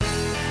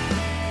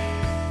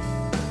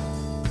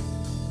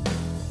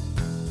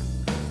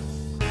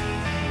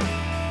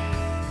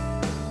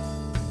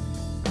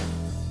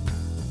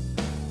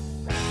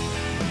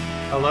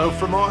Hello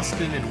from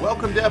Austin, and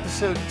welcome to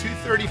episode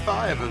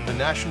 235 of the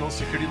National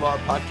Security Law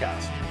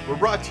Podcast. We're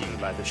brought to you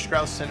by the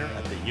Strauss Center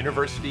at the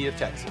University of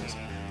Texas.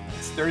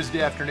 It's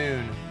Thursday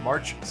afternoon,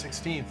 March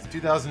 16th,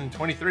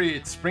 2023.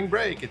 It's spring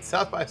break. It's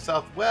South by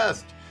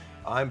Southwest.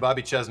 I'm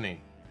Bobby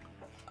Chesney.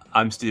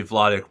 I'm Steve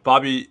Vladeck.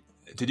 Bobby,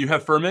 did you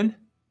have Furman?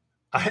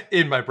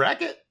 In my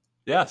bracket?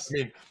 Yes.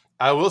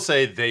 I will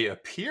say they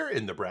appear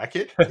in the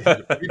bracket, in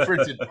the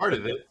pre-printed part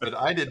of it, but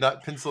I did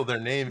not pencil their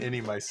name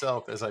any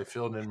myself as I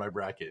filled in my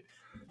bracket.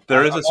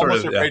 There is I'm a sort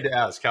almost of afraid to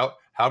ask,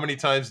 how many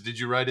times did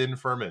you write in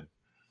Furman?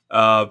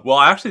 Well,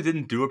 I actually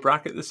didn't do a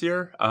bracket this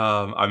year.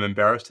 I'm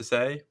embarrassed to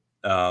say.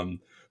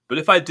 But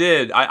if I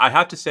did, I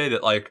have to say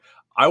that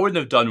I wouldn't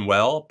have done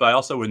well, but I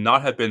also would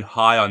not have been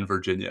high on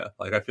Virginia.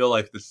 I feel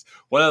like this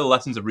one of the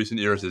lessons of recent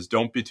years is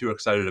don't be too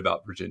excited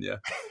about Virginia.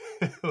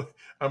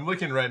 I'm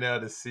looking right now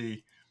to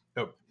see.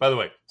 Oh, by the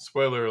way,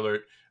 spoiler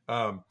alert.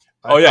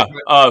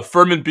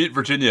 Furman beat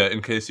Virginia,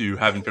 in case you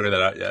haven't figured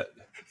that out yet.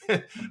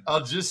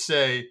 I'll just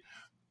say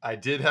I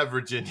did have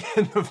Virginia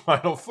in the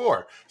Final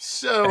Four.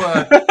 So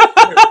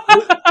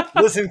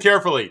listen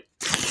carefully.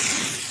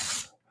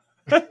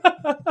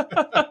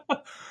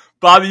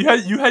 Bobby,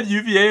 you had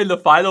UVA in the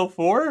Final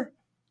Four?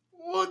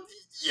 Well,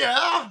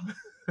 yeah.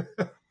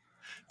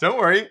 Don't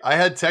worry. I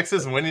had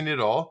Texas winning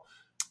it all.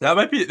 That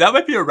might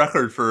be a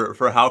record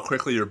for how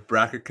quickly your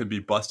bracket can be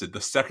busted.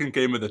 The second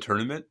game of the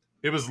tournament.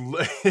 It was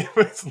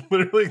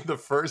literally the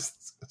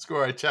first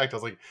score I checked. I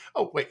was like,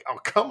 oh wait,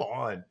 come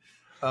on.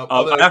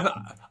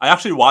 I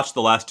actually watched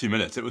the last 2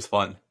 minutes. It was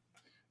fun.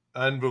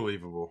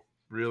 Unbelievable.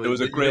 Really, it was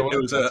a great.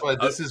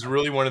 This is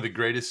really one of the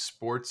greatest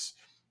sports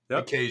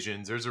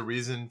occasions. There's a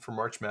reason for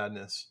March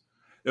Madness.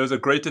 It was a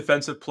great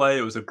defensive play.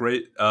 It was a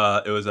great.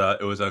 It was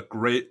a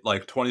great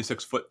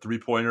 26-foot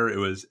 3-pointer. It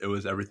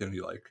was everything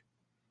you like.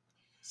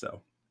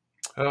 So,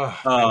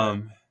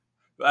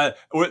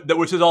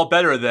 which is all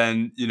better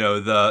than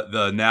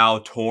the now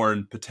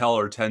torn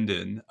patellar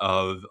tendon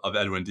of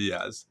Edwin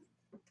Diaz.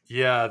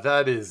 Yeah,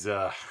 that is.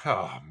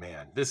 Oh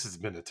man, this has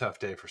been a tough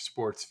day for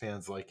sports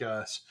fans like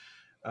us.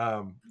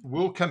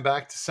 We'll come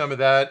back to some of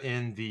that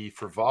in the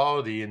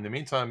frivolity. In the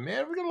meantime,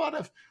 man, we got a lot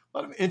of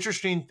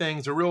interesting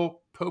things. A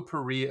real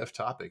potpourri of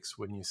topics,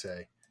 wouldn't you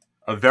say?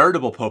 A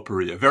veritable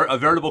potpourri, a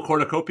veritable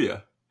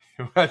cornucopia.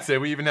 I'd say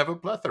we even have a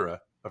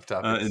plethora of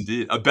topics.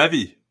 Indeed, a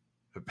bevy.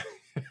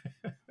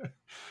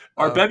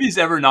 Are bevies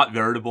ever not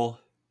veritable?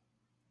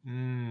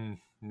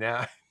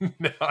 Now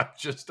I'm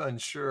just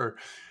unsure.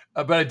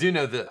 But I do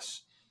know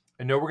this.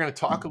 I know we're going to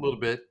talk a little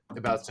bit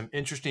about some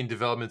interesting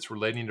developments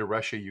relating to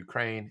Russia,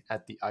 Ukraine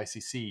at the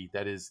ICC,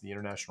 that is the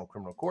International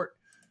Criminal Court.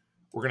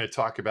 We're going to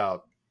talk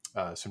about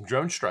some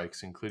drone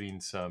strikes, including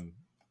some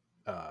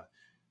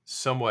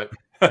somewhat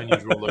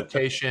unusual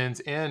locations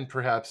and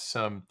perhaps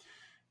some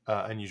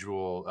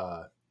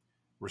unusual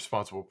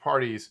responsible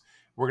parties.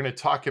 We're going to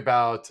talk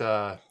about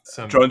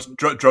some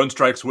drone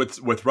strikes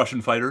with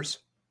Russian fighters.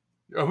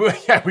 Oh,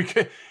 yeah, we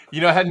could.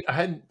 I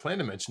hadn't planned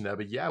to mention that,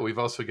 but yeah, we've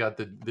also got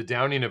the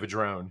downing of a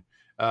drone,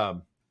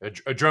 a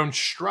drone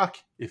struck,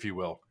 if you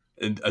will.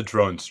 And a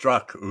drone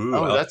struck. Ooh,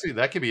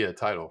 that could be a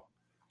title.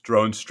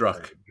 Drone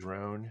struck.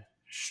 Drone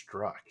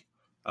struck.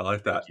 I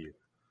like that. Thank you.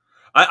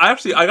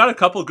 I got a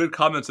couple of good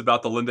comments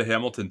about the Linda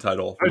Hamilton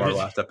title from our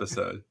last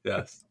episode.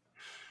 Yes.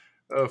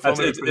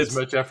 Put as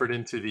much effort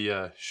into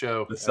the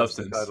show, the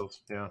substance, the titles.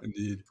 Yeah,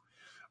 indeed.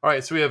 All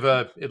right, so we have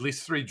at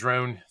least 3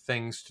 drone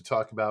things to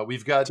talk about.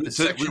 We've got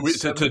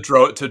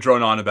to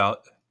drone on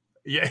about.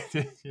 Yeah.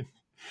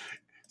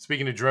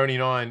 Speaking of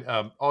droning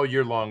on, all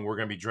year long we're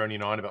going to be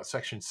droning on about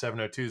Section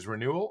 702's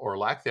renewal or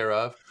lack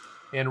thereof,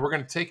 and we're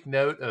going to take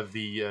note of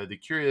the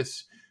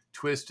curious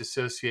twist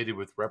associated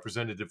with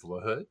Representative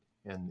LaHood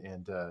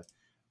and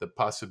the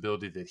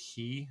possibility that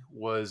he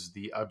was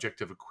the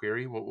object of a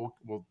query. We'll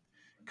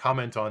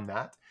comment on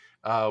that.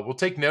 We'll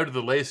take note of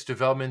the latest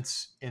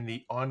developments in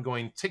the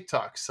ongoing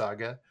TikTok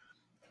saga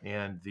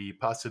and the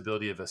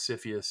possibility of a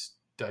CFIUS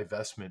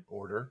divestment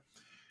order.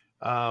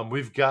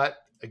 We've got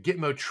a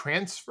Gitmo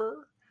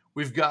transfer.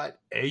 We've got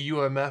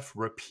AUMF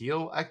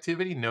repeal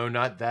activity. No,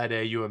 not that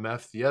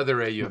AUMF, the other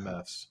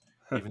AUMFs.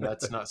 Even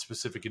that's not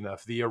specific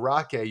enough. The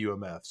Iraq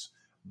AUMFs,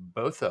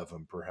 both of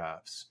them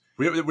perhaps.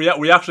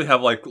 We actually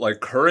have like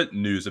current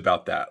news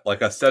about that,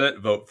 like a Senate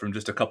vote from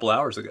just a couple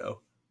hours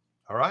ago.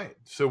 All right.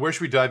 So where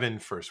should we dive in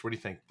first? What do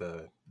you think?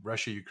 The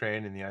Russia,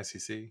 Ukraine, and the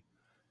ICC?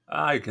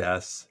 I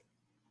guess.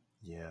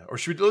 Yeah. Or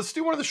let's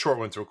do one of the short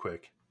ones real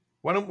quick.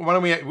 Why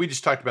don't we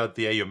just talked about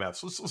the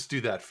AUMFs. Let's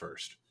do that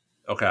first.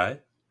 Okay.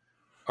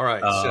 All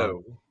right.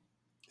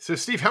 So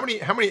Steve, how many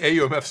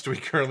AUMFs do we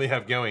currently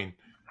have going?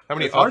 How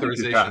many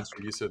authorizations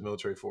for use of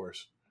military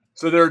force?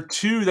 So there are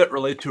 2 that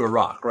relate to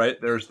Iraq, right?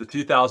 There's the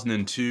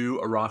 2002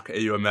 Iraq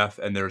AUMF,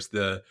 and there's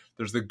the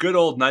good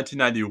old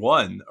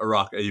 1991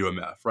 Iraq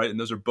AUMF, right? And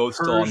those are both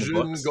still on the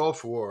books. Persian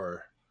Gulf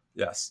War.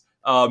 Yes.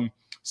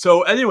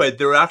 So anyway,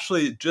 they're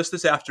actually just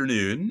this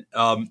afternoon,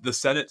 the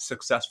Senate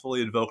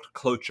successfully invoked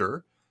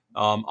cloture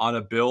on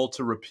a bill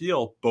to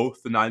repeal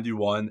both the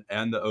 91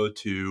 and the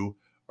 02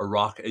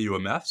 Iraq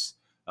AUMFs.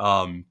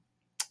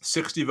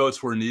 60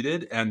 votes were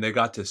needed, and they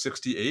got to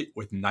 68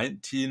 with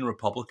 19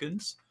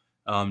 Republicans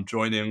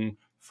joining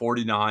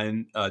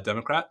 49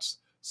 Democrats.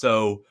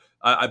 So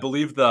I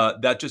believe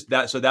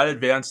that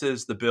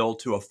advances the bill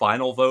to a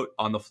final vote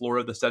on the floor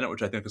of the Senate,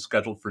 which I think is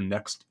scheduled for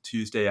next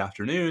Tuesday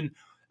afternoon.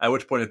 At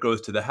which point it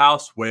goes to the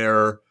House,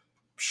 where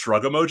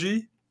shrug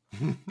emoji.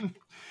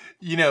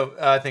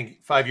 I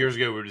think 5 years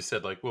ago we would have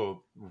said like,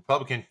 well,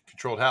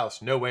 Republican-controlled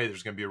House, no way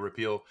there's going to be a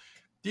repeal.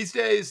 These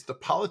days, the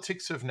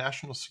politics of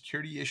national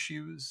security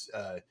issues,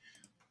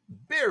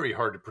 very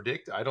hard to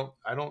predict. I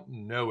don't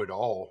know at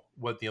all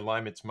what the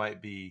alignments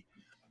might be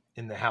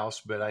in the House,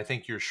 but I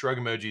think your shrug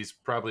emoji is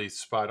probably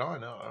spot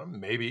on.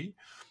 Maybe.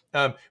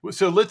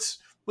 So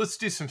let's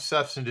do some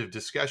substantive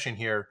discussion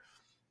here.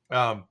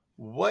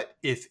 What,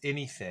 if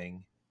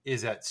anything,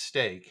 is at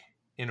stake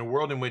in a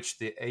world in which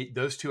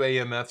those two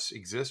AMFs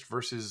exist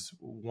versus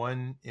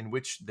one in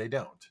which they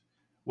don't?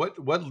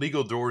 What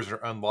legal doors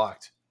are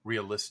unlocked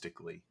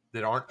realistically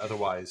that aren't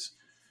otherwise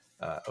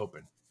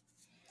open?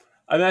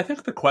 I mean, I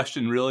think the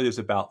question really is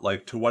about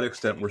like to what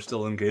extent we're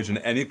still engaged in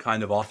any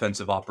kind of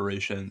offensive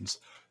operations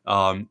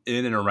in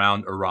and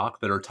around Iraq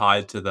that are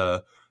tied to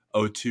the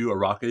O2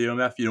 Iraq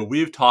AUMF.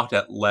 We've talked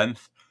at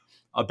length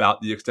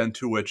about the extent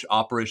to which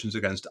operations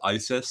against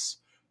ISIS,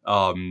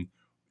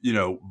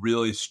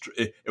 really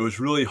it was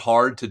really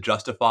hard to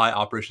justify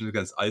operations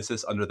against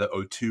ISIS under the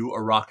O2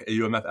 Iraq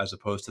AUMF as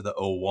opposed to the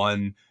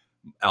O1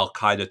 Al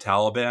Qaeda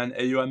Taliban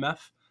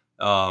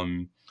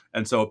AUMF.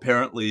 And so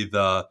apparently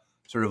the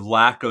sort of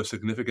lack of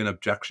significant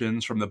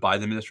objections from the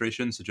Biden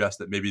administration suggests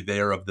that maybe they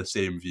are of the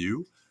same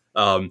view.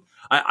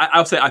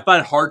 I'll say I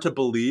find it hard to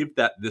believe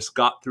that this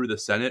got through the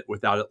Senate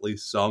without at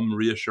least some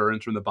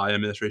reassurance from the Biden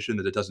administration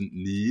that it doesn't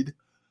need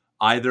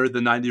either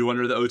the 91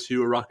 or the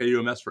O2 Iraq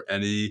AUMS for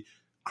any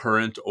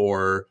current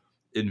or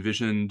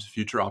envisioned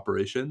future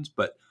operations.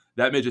 But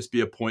that may just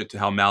be a point to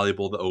how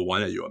malleable the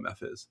O1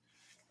 AUMF is.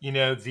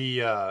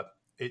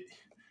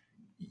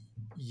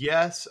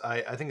 Yes,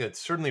 I think that's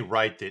certainly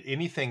right that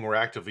anything we're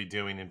actively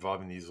doing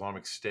involving the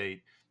Islamic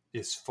State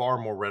is far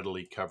more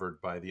readily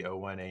covered by the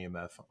O1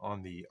 AMF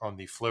on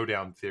the flow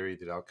down theory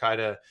that Al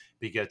Qaeda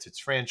begets its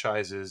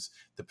franchises.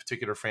 The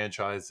particular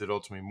franchise that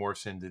ultimately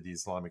morphs into the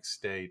Islamic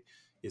State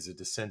is a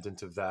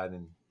descendant of that,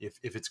 and if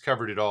it's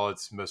covered at all,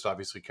 it's most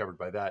obviously covered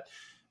by that.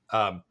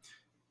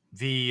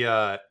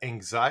 The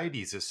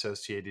anxieties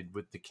associated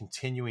with the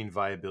continuing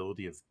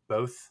viability of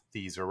both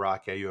these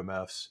Iraq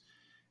AUMFs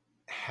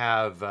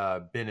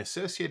have been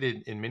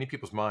associated in many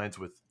people's minds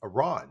with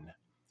Iran,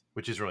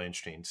 which is really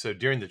interesting. So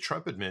during the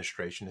Trump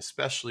administration,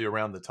 especially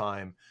around the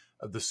time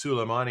of the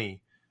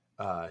Soleimani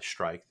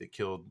strike that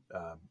killed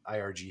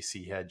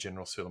IRGC head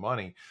General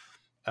Soleimani,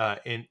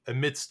 and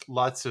amidst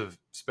lots of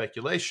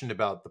speculation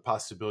about the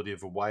possibility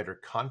of a wider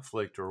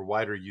conflict or a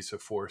wider use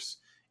of force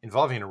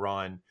involving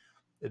Iran,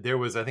 there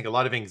was, I think, a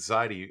lot of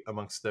anxiety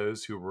amongst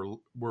those who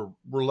were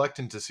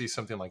reluctant to see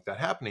something like that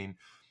happening,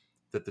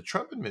 that the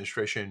Trump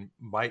administration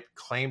might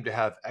claim to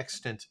have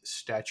extant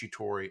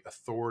statutory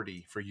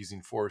authority for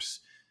using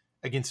force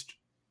against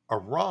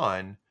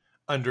Iran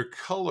under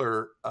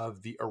color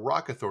of the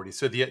Iraq authorities.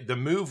 So the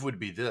move would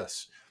be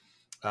this.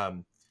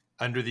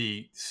 Under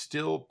the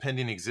still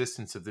pending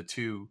existence of the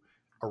two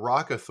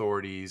Iraq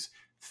authorities,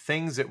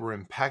 things that were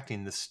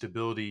impacting the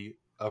stability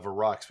of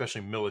Iraq,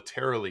 especially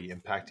militarily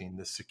impacting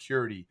the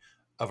security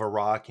of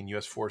Iraq and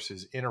U.S.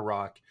 forces in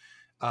Iraq,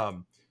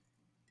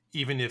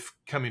 even if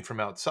coming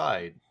from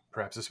outside,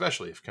 perhaps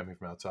especially if coming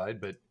from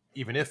outside, but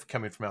even if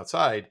coming from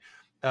outside,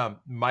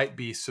 might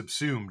be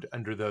subsumed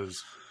under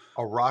those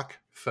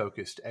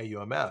Iraq-focused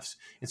AUMFs.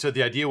 And so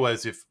the idea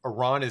was, if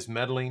Iran is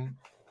meddling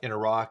in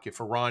Iraq, if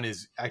Iran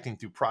is acting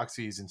through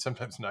proxies and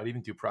sometimes not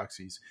even through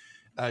proxies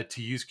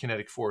to use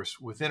kinetic force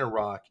within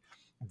Iraq,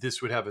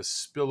 this would have a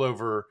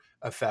spillover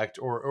effect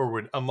or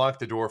would unlock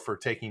the door for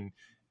taking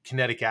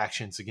kinetic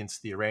actions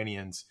against the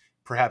Iranians,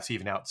 perhaps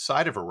even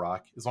outside of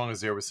Iraq, as long as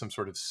there was some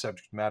sort of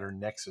subject matter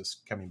nexus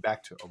coming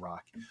back to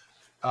Iraq.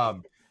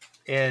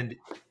 And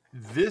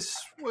this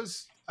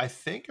was, I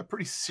think, a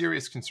pretty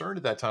serious concern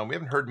at that time. We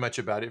haven't heard much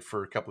about it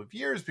for a couple of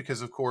years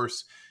because, of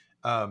course,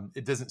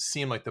 it doesn't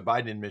seem like the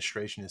Biden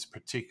administration is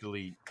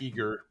particularly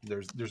eager.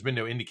 There's been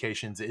no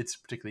indications that it's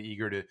particularly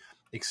eager to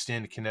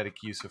extend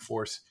kinetic use of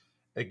force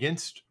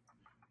against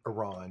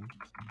Iran.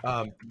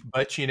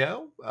 But,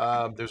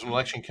 there's an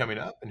election coming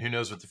up, and who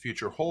knows what the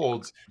future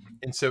holds.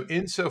 And so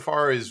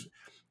insofar as,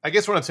 I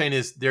guess what I'm saying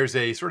is there's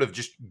a sort of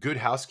just good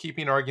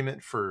housekeeping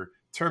argument for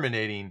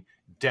terminating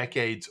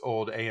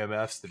decades-old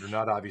AMFs that are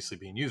not obviously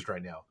being used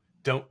right now.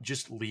 Don't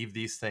just leave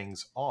these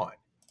things on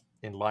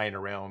and lying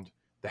around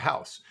the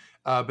house.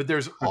 But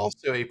there's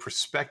also a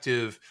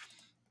perspective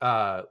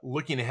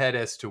looking ahead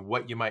as to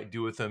what you might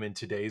do with them in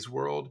today's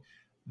world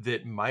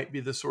that might be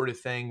the sort of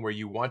thing where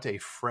you want a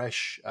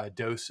fresh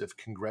dose of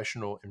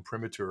congressional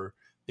imprimatur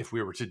if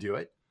we were to do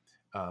it.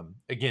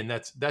 Again,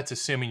 that's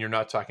assuming you're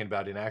not talking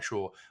about an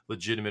actual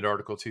legitimate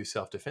Article 2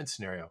 self-defense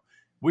scenario,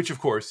 which, of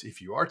course,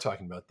 if you are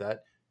talking about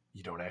that,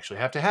 you don't actually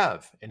have to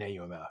have an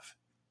AUMF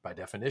by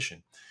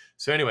definition.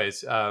 So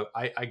anyways,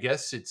 I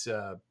guess it's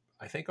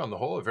I think on the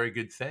whole, a very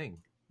good thing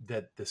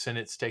that the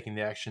Senate's taking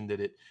the action that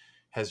it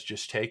has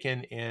just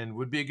taken, and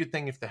would be a good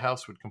thing if the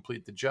House would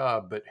complete the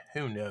job, but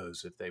who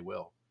knows if they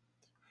will.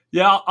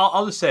 Yeah,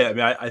 I'll just say, I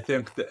mean, I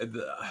think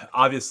that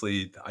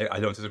obviously I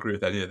don't disagree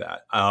with any of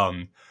that.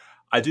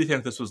 I do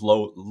think this was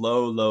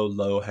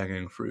low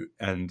hanging fruit.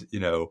 And,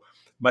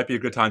 might be a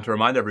good time to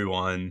remind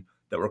everyone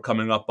that we're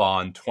coming up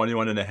on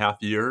 21 and a half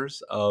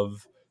years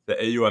of the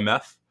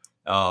AUMF.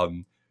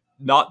 Um,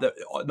 not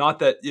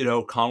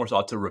that Congress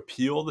ought to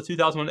repeal the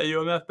 2001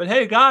 AUMF, but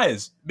hey,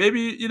 guys,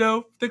 maybe,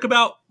 think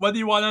about whether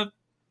you want to,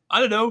 I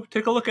don't know,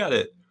 take a look at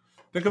it.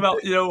 Think about,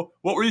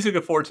 what we're using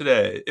it for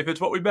today, if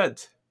it's what we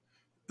meant.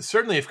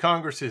 Certainly, if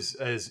Congress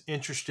is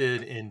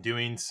interested in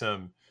doing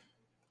some,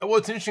 well,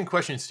 it's an interesting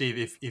question,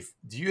 Steve. If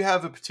do you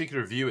have a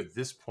particular view at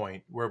this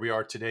point where we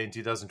are today in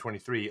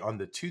 2023 on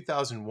the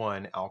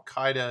 2001 Al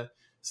Qaeda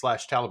 /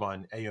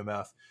 Taliban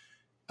AUMF?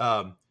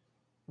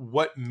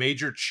 What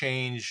major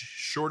change,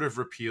 short of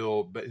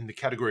repeal, but in the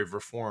category of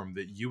reform,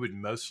 that you would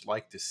most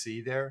like to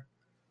see there?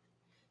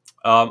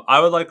 I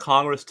would like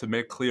Congress to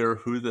make clear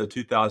who the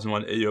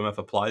 2001 AUMF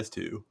applies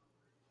to,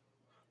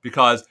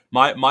 because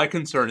my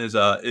concern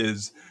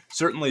is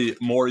certainly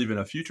more even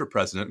a future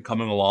president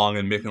coming along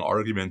and making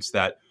arguments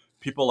that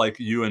people like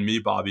you and me,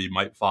 Bobby,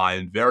 might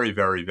find very,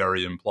 very,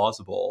 very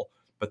implausible,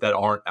 but that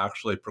aren't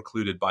actually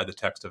precluded by the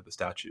text of the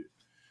statute.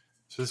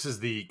 So this is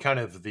the kind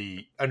of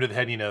the under the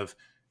heading of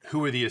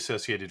who are the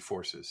associated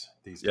forces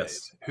these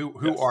days? Who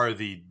Yes. are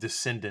the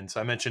descendants?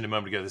 I mentioned a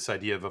moment ago this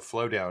idea of a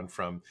flow down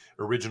from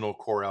original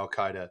core Al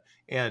Qaeda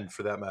and,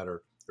 for that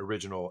matter,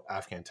 original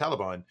Afghan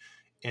Taliban,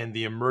 and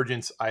the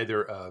emergence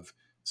either of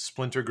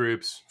splinter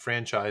groups,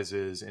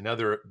 franchises, and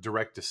other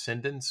direct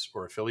descendants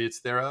or affiliates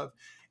thereof,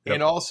 Yep.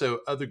 and also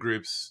other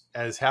groups,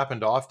 as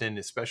happened often,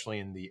 especially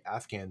in the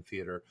Afghan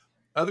theater,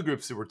 other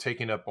groups that were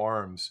taking up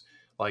arms,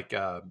 like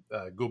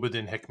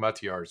Gulbuddin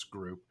Hekmatyar's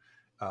group,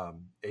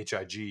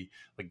 HIG,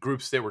 like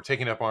groups that were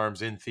taking up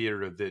arms in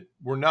theater that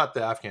were not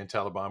the Afghan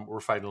Taliban, but were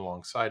fighting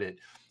alongside it.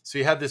 So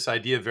you have this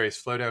idea of various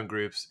flow down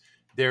groups.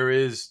 There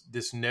is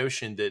this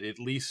notion that at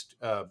least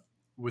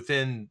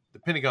within the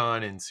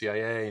Pentagon and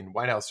CIA and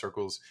White House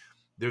circles,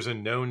 there's a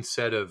known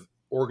set of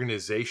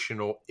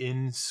organizational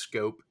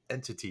in-scope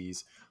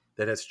entities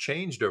that has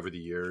changed over the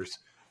years.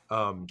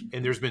 And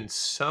there's been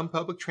some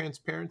public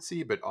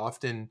transparency, but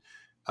oftentimes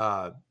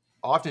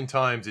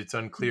it's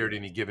unclear at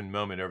any given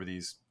moment over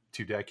these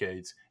 2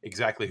 decades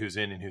exactly who's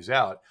in and who's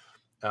out.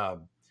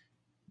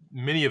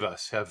 Many of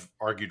us have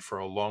argued for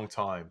a long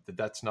time that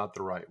that's not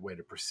the right way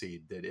to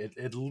proceed, that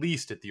at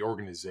least at the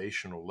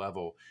organizational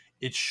level,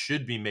 it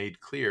should be made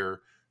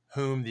clear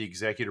whom the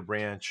executive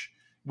branch,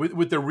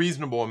 with a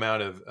reasonable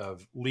amount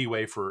of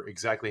leeway for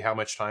exactly how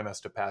much time has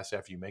to pass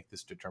after you make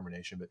this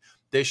determination, but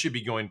they should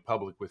be going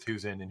public with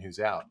who's in and who's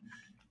out.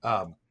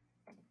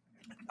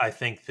 I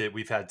think that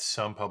we've had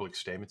some public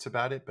statements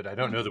about it, but I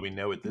don't know that we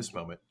know at this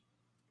moment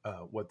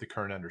what the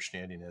current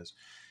understanding is.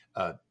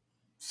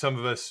 Some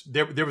of us,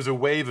 there was a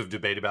wave of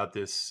debate about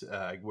this,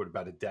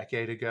 about a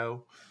decade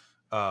ago.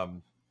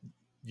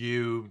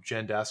 You,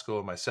 Jen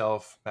Daskell,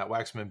 myself, Matt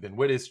Waxman, Ben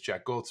Wittes,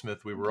 Jack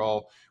Goldsmith,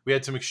 we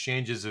had some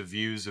exchanges of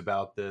views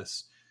about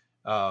this.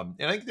 And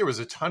I think there was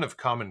a ton of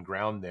common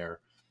ground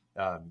there.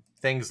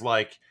 Things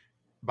like,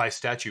 by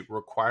statute,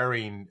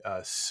 requiring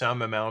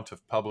some amount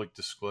of public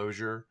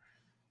disclosure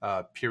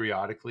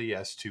periodically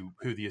as to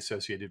who the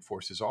associated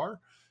forces are.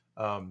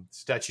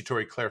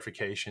 Statutory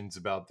clarifications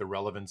about the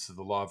relevance of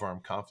the law of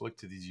armed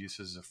conflict to these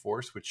uses of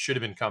force, which should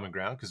have been common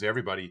ground because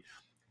everybody,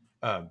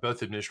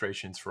 both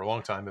administrations for a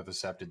long time have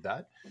accepted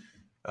that.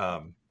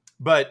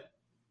 But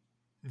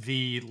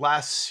the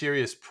last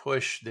serious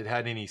push that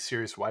had any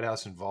serious White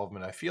House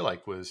involvement, I feel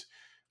like, was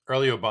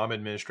early Obama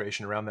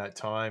administration around that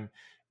time.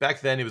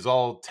 Back then, it was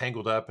all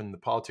tangled up in the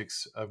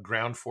politics of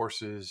ground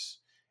forces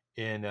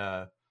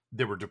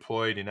that were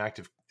deployed in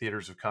active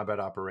theaters of combat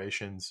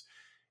operations.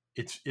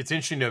 It's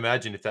interesting to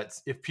imagine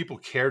if people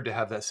cared to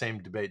have that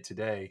same debate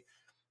today.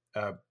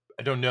 I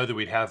don't know that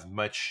we'd have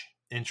much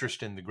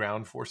interest in the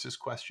ground forces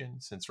question,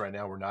 since right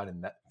now we're not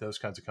in those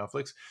kinds of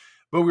conflicts.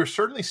 But we're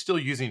certainly still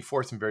using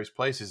force in various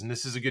places, and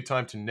this is a good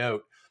time to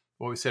note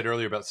what we said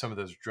earlier about some of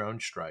those drone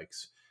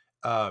strikes.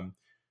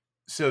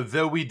 So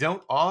though we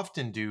don't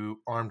often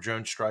do armed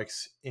drone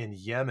strikes in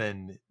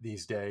Yemen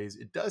these days,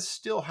 it does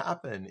still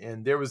happen.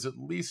 And there was at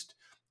least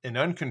an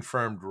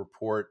unconfirmed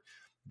report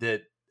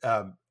that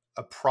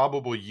a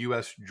probable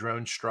U.S.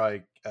 drone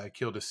strike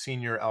killed a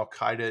senior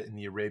Al-Qaeda in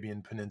the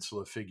Arabian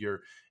Peninsula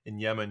figure in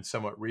Yemen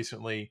somewhat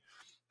recently.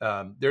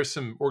 There's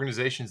some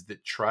organizations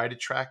that try to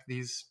track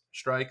these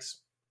strikes.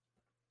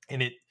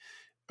 And it,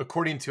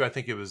 according to, I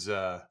think it was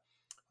a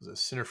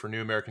Center for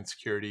New American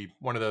Security,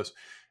 one of those,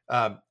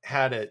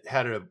 had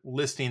a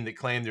listing that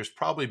claimed there's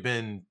probably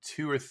been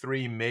 2 or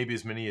 3, maybe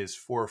as many as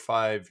 4 or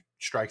 5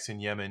 strikes in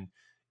Yemen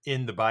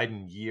in the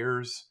Biden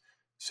years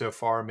so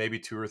far, maybe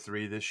 2 or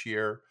 3 this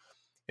year.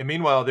 And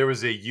meanwhile, there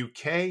was a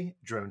UK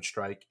drone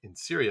strike in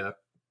Syria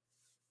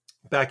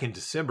back in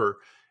December.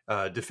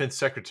 Defense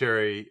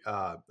Secretary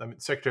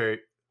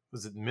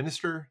was it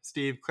minister?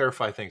 Steve,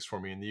 clarify things for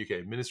me in the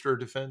UK. Minister of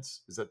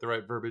Defense, is that the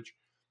right verbiage?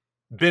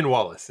 Ben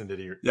Wallace, at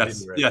any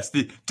Yes, rate. yes,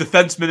 the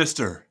defense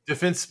minister.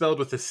 Defense spelled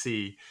with a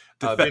C.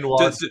 Ben Defe-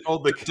 Wallace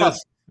told the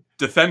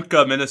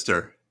Defenca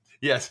minister.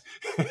 Yes.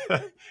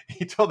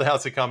 He told the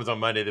House of Commons on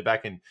Monday that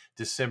back in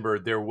December,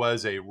 there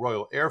was a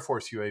Royal Air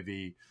Force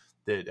UAV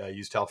that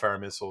used Hellfire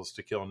missiles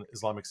to kill an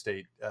Islamic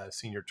State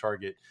senior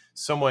target,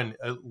 someone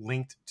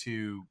linked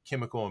to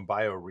chemical and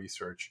bio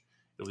research.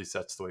 At least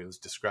that's the way it was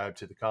described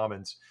to the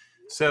Commons.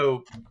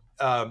 So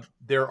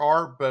there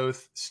are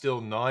both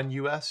still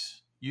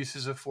non-U.S.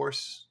 uses of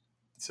force.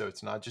 So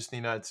it's not just the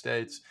United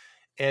States.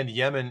 And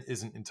Yemen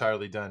isn't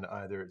entirely done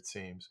either, it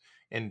seems.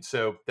 And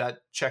so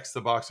that checks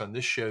the box on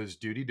this show's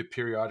duty to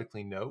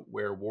periodically note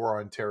where war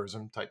on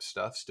terrorism type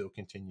stuff still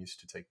continues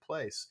to take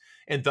place,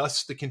 and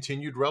thus the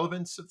continued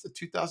relevance of the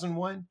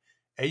 2001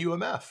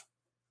 AUMF.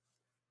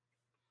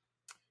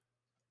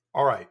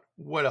 All right,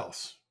 what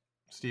else,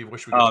 Steve?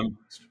 What should we get to?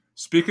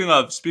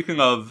 Speaking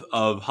of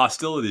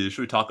hostilities,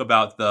 should we talk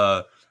about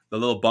the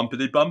little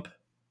bumpity bump?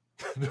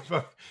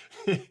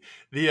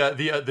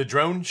 The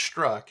drone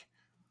struck.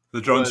 The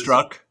drone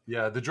struck?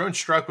 Yeah, the drone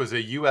struck was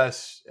a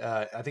U.S.,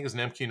 I think it was an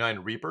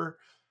MQ-9 Reaper.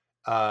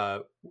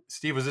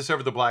 Steve, was this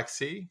over the Black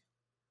Sea?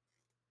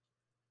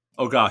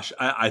 Oh gosh,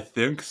 I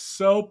think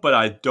so, but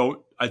I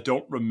don't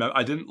remember.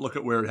 I didn't look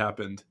at where it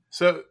happened.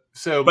 But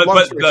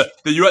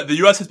the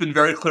U.S. has been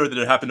very clear that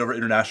it happened over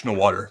international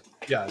water.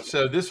 Yeah,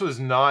 so this was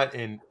not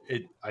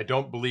I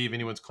don't believe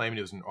anyone's claiming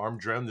it was an armed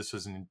drone. This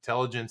was an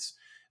intelligence.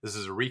 This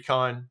is a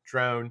recon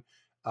drone.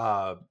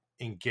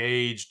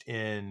 Engaged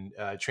in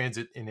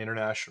transit in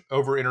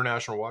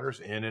international waters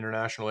and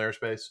international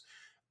airspace,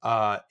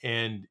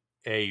 and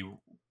a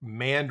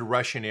manned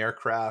Russian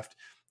aircraft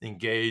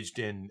engaged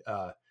in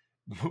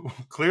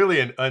clearly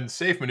an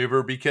unsafe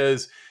maneuver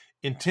because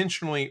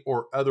intentionally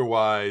or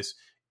otherwise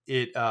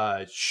it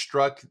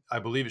struck. I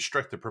believe it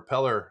struck the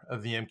propeller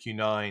of the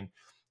MQ-9,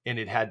 and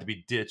it had to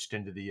be ditched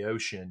into the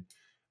ocean.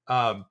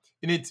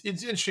 And it's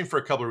interesting for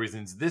a couple of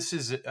reasons. This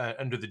is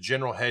under the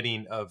general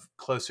heading of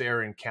close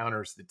air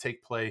encounters that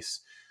take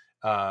place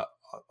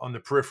on the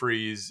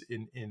peripheries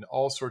in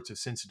all sorts of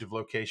sensitive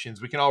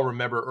locations. We can all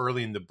remember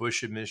early in the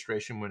Bush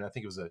administration when I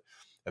think it was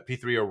a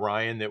P-3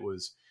 Orion that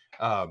was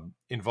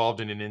involved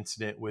in an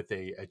incident with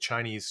a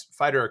Chinese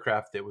fighter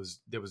aircraft that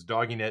was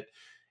dogging it,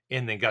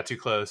 and then got too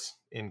close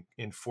and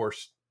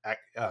forced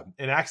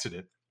an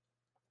accident,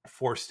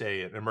 forced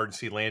an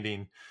emergency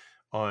landing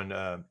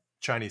on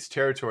Chinese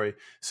territory.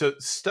 So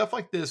stuff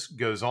like this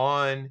goes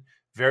on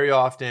very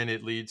often.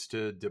 It leads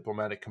to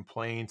diplomatic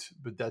complaint,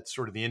 but that's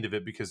sort of the end of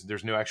it because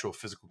there's no actual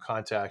physical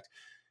contact.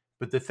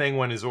 But the thing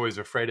one is always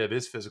afraid of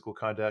is physical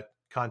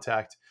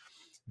contact.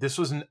 This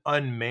was an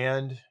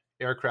unmanned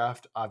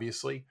aircraft,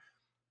 obviously.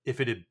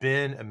 If it had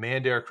been a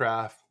manned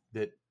aircraft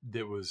that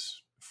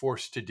was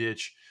forced to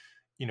ditch,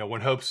 one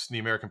hopes the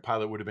American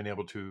pilot would have been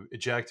able to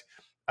eject.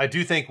 I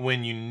do think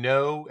when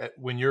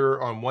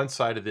you're on one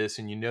side of this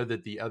and you know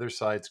that the other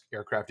side's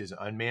aircraft is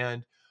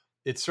unmanned,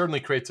 it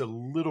certainly creates a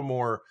little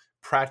more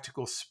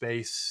practical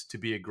space to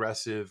be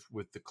aggressive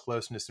with the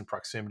closeness and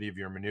proximity of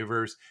your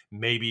maneuvers,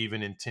 maybe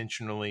even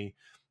intentionally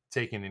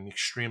taking an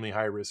extremely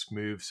high risk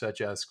move,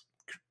 such as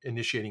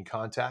initiating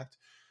contact.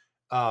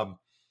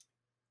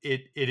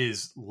 It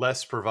is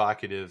less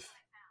provocative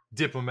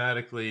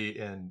diplomatically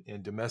and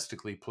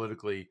domestically,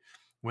 politically,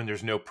 when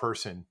there's no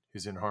person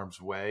who's in harm's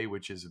way,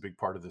 which is a big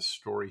part of the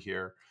story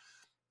here.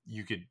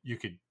 You could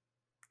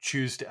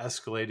choose to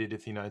escalate it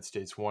if the United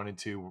States wanted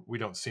to. We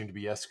don't seem to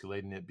be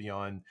escalating it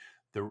beyond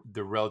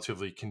the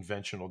relatively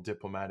conventional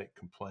diplomatic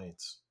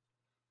complaints.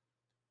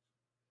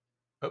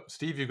 Oh,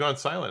 Steve, you've gone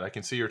silent. I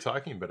can see you're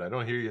talking, but I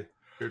don't hear you.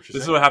 This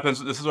is what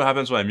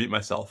happens when I mute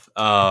myself.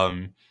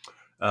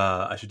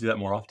 I should do that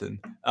more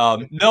often.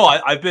 No,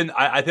 I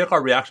think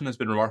our reaction has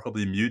been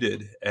remarkably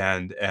muted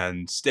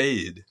and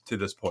stayed to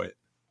this point.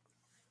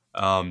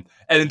 And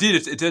indeed,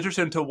 it's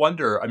interesting to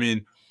wonder. I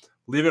mean,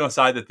 leaving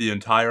aside that the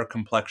entire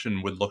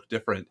complexion would look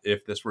different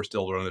if this were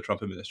still during the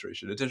Trump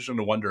administration, it's interesting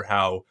to wonder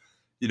how,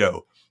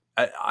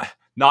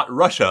 not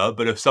Russia,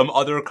 but if some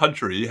other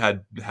country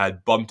had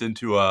bumped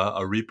into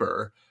a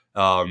Reaper,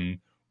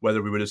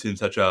 whether we would have seen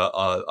such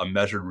a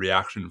measured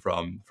reaction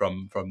from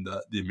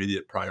the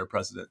immediate prior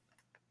president.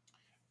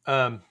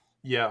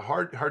 Yeah,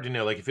 hard to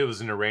know. Like if it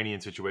was an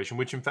Iranian situation,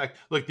 which in fact,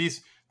 look,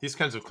 these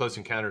kinds of close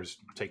encounters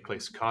take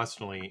place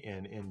constantly,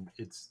 and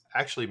it's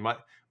actually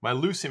my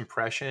loose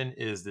impression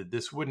is that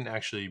this wouldn't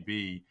actually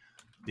be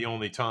the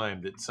only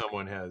time that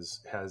someone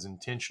has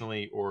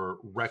intentionally or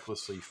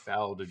recklessly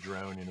fouled a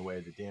drone in a way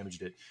that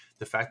damaged it.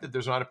 The fact that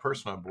there's not a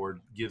person on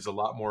board gives a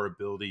lot more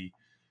ability,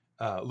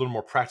 a little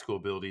more practical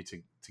ability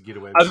to get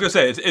away with. I was going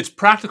to say it's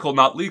practical,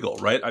 not legal,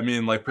 right? I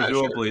mean, like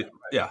presumably, sure.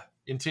 Yeah.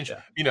 Intention.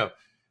 Yeah.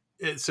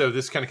 So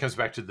this kind of comes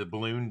back to the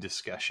balloon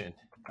discussion,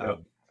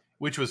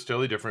 which was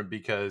totally different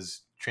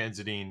because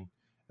transiting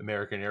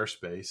American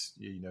airspace,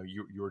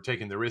 you were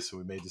taking the risk, so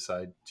we may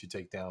decide to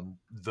take down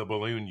the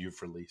balloon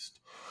you've released.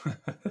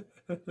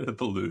 The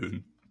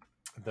balloon.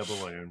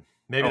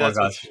 Maybe Oh my that's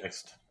what's gosh.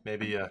 next.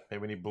 Maybe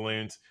we need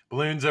balloons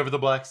over the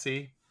Black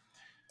Sea.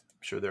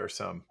 I'm sure there are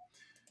some.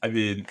 I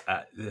mean,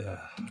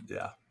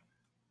 yeah.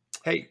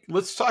 Hey,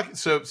 let's talk.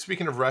 So,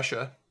 speaking of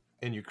Russia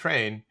and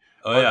Ukraine,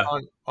 Oh yeah.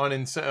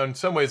 on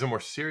some ways a more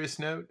serious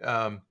note,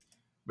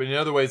 but in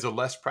other ways a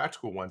less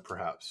practical one,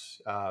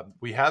 perhaps.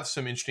 We have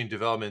some interesting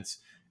developments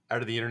out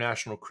of the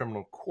International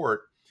Criminal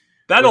Court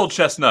That with old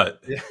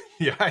chestnut.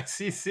 the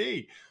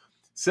ICC.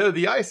 So,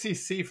 the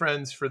ICC,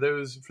 friends, for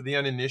the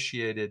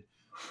uninitiated,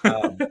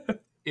 um,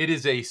 it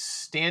is a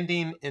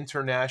standing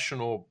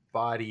international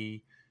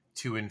body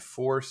to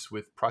enforce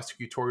with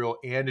prosecutorial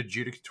and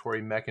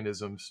adjudicatory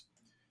mechanisms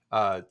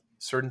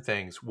certain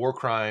things, war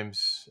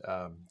crimes,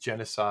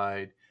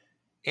 genocide,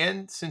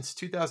 and since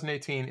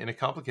 2018, in a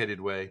complicated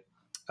way,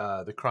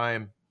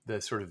 the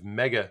sort of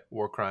mega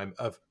war crime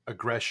of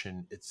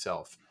aggression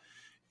itself.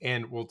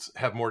 And we'll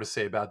have more to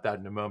say about that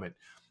in a moment.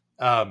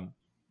 Um,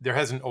 there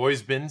hasn't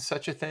always been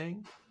such a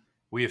thing.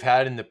 We have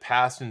had in the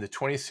past, in the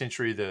 20th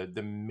century,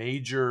 the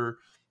major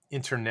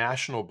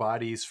international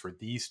bodies for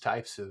these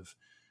types of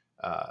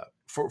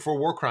for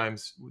war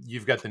crimes.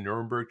 You've got the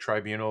Nuremberg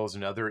tribunals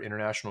and other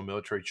international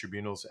military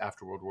tribunals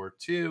after World War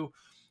II.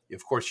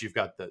 Of course, you've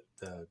got the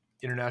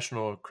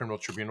International Criminal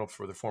Tribunal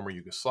for the former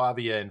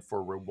Yugoslavia and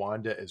for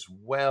Rwanda, as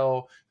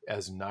well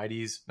as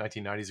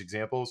 1990s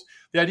examples.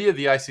 The idea of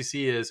the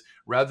ICC is,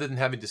 rather than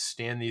having to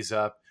stand these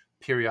up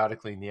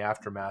periodically in the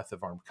aftermath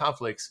of armed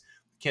conflicts,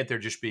 can't there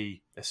just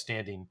be a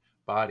standing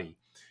body?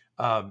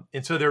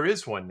 And so there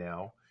is one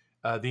now.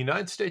 The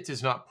United States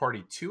is not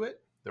party to it.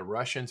 The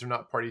Russians are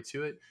not party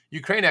to it.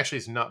 Ukraine actually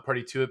is not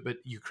party to it, but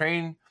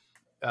Ukraine,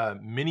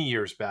 many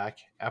years back,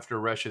 after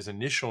Russia's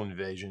initial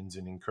invasions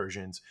and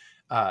incursions,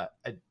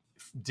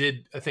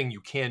 did a thing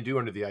you can do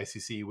under the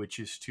ICC, which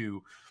is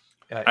to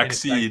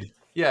Accede.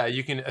 yeah,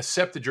 you can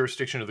accept the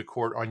jurisdiction of the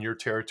court on your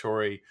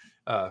territory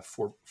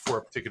for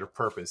a particular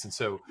purpose. And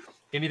so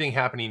anything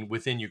happening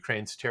within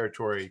Ukraine's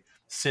territory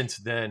since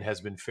then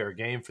has been fair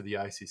game for the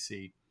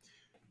ICC.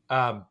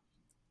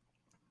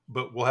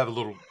 But we'll have a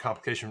little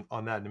complication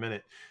on that in a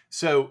minute.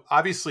 So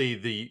obviously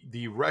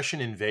the Russian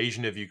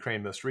invasion of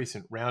Ukraine, most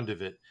recent round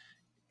of it,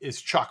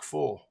 is chock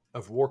full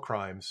of war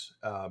crimes,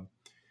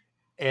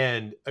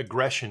 and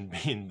aggression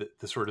being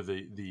the sort of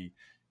the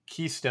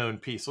keystone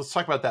piece. Let's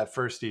talk about that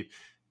first, Steve.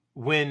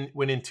 When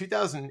in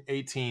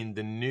 2018,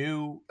 the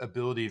new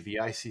ability of the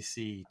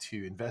ICC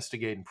to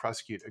investigate and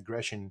prosecute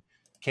aggression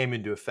came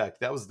into effect,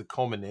 that was the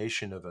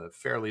culmination of a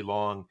fairly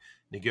long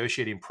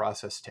negotiating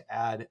process to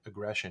add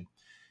aggression.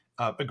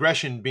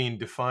 Aggression being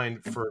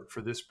defined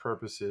for this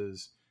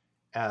purposes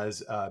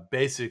as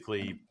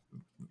basically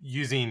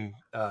using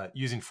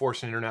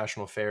force in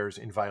international affairs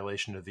in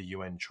violation of the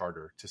UN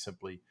Charter, to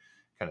simply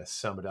kind of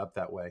sum it up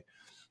that way.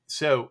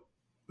 So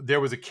there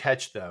was a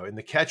catch, though, and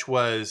the catch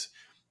was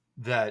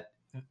that,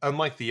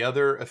 unlike the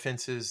other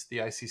offenses the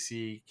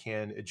ICC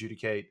can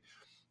adjudicate,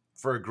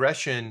 for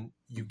aggression,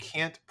 you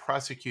can't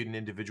prosecute an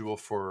individual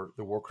for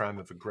the war crime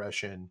of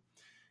aggression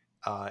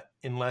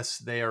unless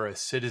they are a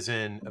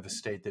citizen of a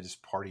state that is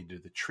party to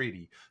the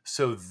treaty.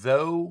 So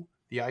though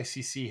the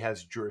ICC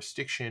has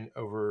jurisdiction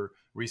over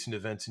recent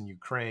events in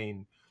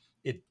Ukraine,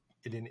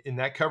 and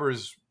that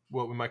covers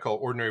what we might call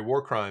ordinary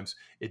war crimes.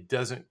 It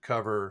doesn't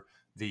cover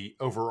the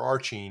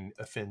overarching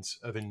offense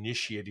of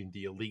initiating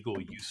the illegal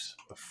use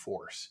of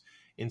force.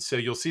 And so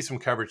you'll see some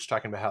coverage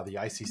talking about how the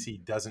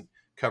ICC doesn't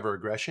cover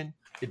aggression.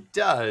 It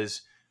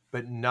does,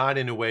 but not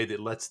in a way that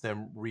lets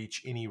them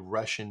reach any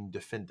Russian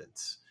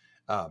defendants.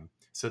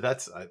 So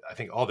that's, I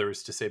think, all there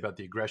is to say about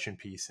the aggression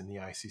piece in the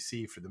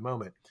ICC for the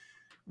moment.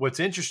 What's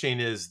interesting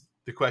is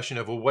the question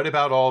of, well, what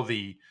about all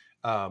the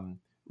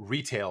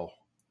retail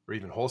or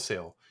even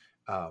wholesale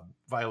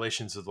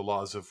violations of the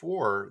laws of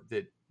war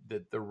that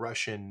the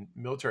Russian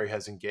military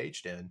has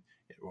engaged in,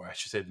 or I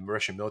should say the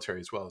Russian military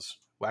as well as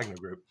Wagner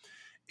Group.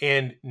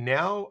 And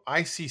now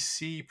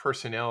ICC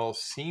personnel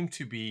seem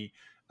to be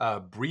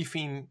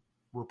briefing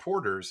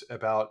reporters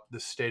about the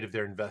state of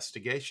their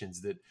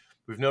investigations. That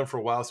we've known for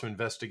a while some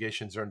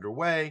investigations are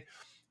underway,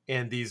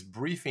 and these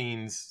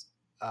briefings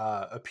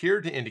appear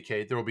to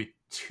indicate there will be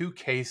 2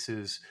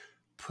 cases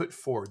put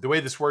forward. The way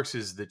this works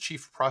is the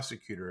chief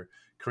prosecutor,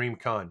 Karim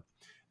Khan,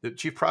 the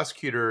chief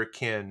prosecutor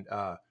can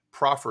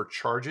proffer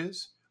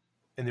charges,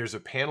 and there's a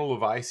panel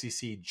of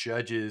ICC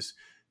judges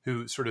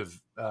who sort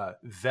of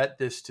vet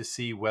this to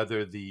see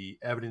whether the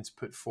evidence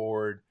put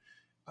forward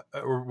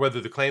or whether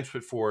the claims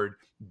put forward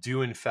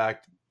do in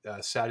fact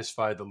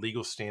satisfy the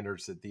legal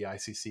standards that the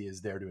ICC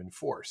is there to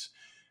enforce.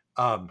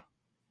 And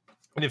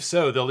if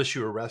so, they'll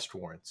issue arrest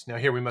warrants. Now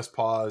here we must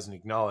pause and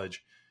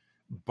acknowledge,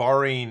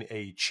 barring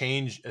a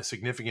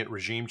significant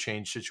regime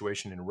change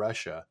situation in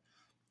Russia,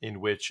 in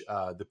which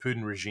the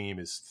Putin regime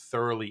is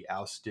thoroughly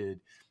ousted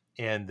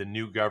and the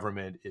new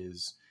government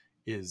is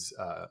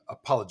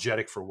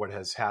apologetic for what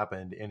has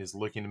happened and is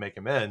looking to make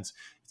amends,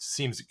 it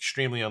seems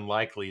extremely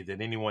unlikely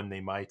that anyone they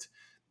might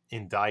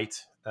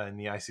indict in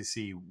the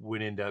ICC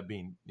would end up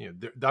being,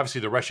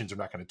 obviously the Russians are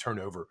not going to turn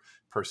over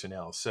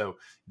personnel. So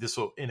this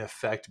will in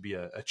effect be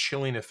a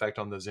chilling effect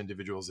on those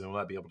individuals. They will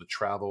not be able to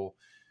travel,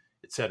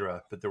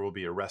 etc. But there will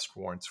be arrest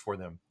warrants for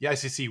them. The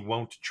ICC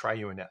won't try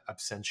you in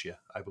absentia,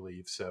 I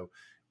believe. So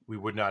we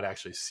would not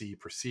actually see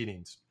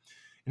proceedings.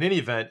 In any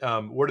event,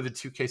 what are the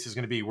two cases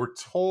going to be? We're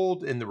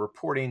told in the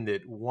reporting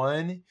that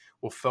one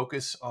will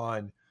focus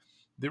on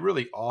the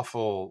really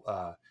awful,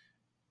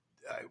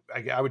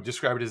 I would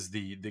describe it as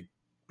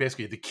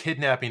basically the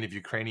kidnapping of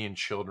Ukrainian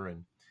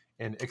children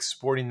and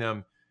exporting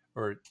them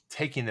or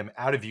taking them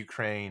out of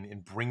Ukraine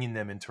and bringing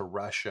them into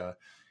Russia,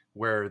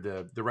 where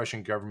the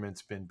Russian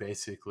government's been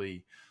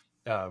basically,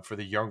 for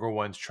the younger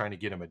ones, trying to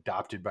get them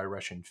adopted by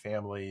Russian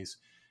families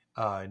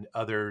and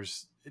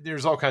others.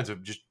 There's all kinds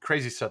of just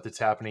crazy stuff that's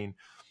happening.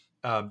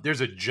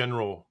 There's a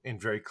general and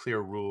very clear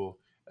rule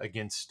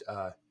against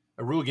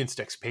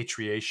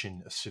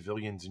expatriation of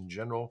civilians in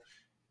general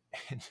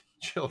and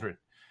children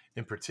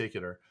in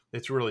particular.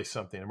 It's really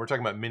something. And we're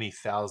talking about many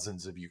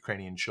thousands of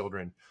Ukrainian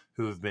children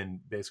who have been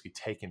basically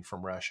taken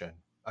from Russia,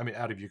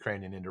 out of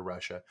Ukraine and into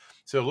Russia.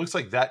 So it looks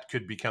like that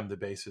could become the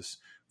basis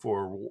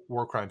for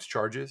war crimes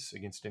charges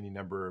against any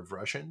number of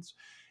Russians.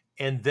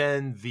 And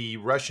then the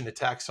Russian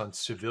attacks on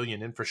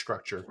civilian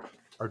infrastructure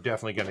are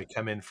definitely going to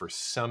come in for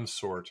some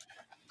sort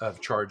of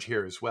charge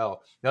here as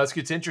well. Now, this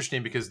gets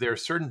interesting because there are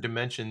certain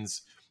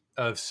dimensions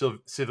of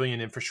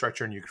civilian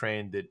infrastructure in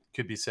Ukraine that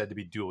could be said to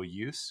be dual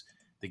use.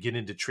 They get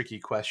into tricky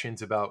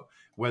questions about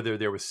whether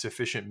there was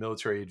sufficient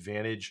military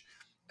advantage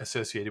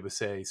associated with,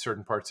 say,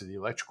 certain parts of the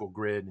electrical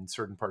grid in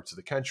certain parts of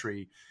the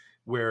country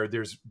where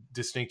there's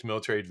distinct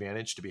military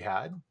advantage to be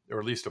had, or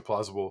at least a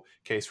plausible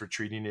case for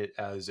treating it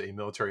as a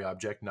military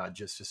object, not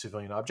just a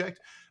civilian object.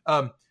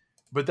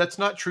 But that's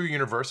not true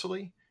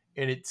universally.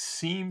 And it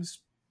seems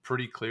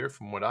pretty clear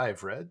from what I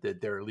have read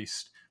that there are at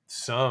least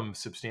some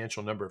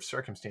substantial number of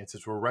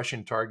circumstances where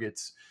Russian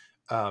targets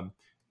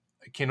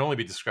can only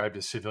be described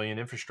as civilian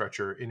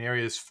infrastructure in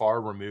areas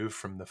far removed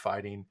from the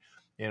fighting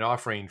and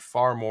offering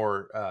far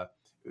more,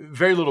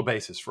 very little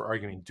basis for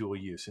arguing dual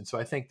use. And so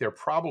I think they're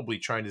probably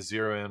trying to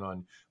zero in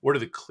on what are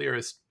the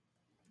clearest,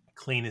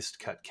 cleanest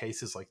cut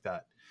cases like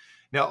that.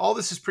 Now, all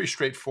this is pretty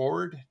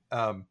straightforward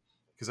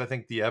because I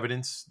think the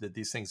evidence that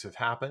these things have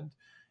happened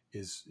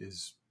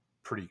is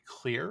pretty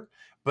clear,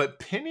 but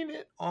pinning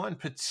it on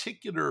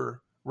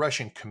particular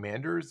Russian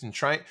commanders and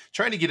trying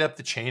to get up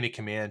the chain of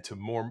command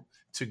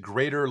to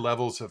greater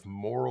levels of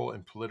moral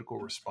and political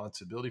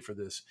responsibility for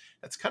this,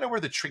 that's kind of where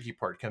the tricky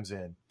part comes in.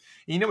 And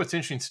you know what's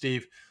interesting,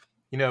 Steve?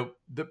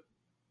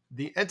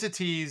 The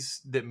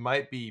entities that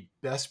might be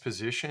best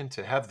positioned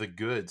to have the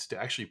goods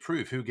to actually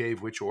prove who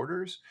gave which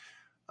orders,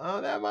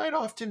 that might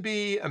often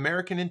be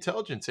American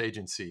intelligence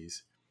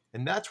agencies.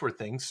 And that's where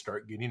things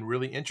start getting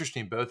really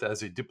interesting, both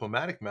as a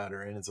diplomatic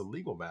matter and as a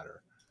legal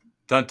matter.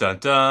 Dun, dun,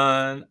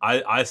 dun.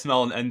 I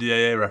smell an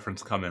NDAA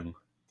reference coming.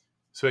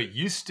 So it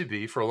used to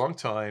be for a long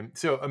time.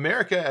 So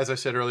America, as I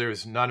said earlier,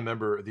 is not a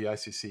member of the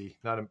ICC,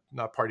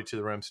 not party to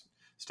the Rome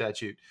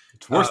Statute.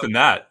 It's worse than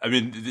that. I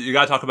mean, you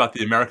got to talk about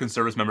the American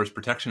Service Members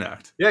Protection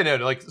Act. Yeah,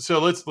 no, so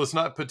let's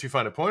not put too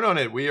fine a point on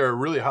it. We are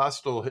really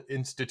hostile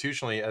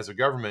institutionally as a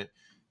government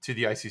to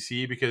the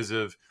ICC because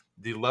of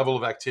the level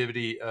of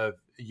activity of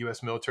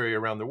U.S. military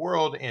around the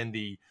world and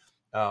the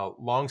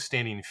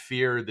longstanding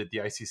fear that the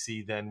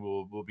ICC then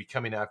will be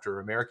coming after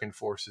American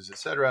forces, et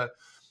cetera.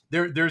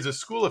 There's a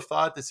school of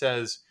thought that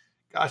says,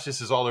 gosh,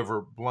 this is all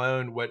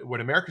overblown. What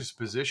America's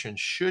position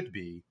should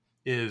be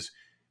is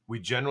we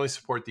generally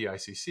support the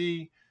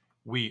ICC.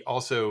 We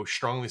also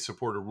strongly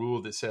support a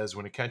rule that says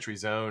when a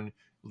country's own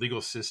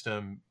legal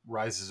system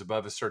rises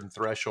above a certain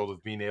threshold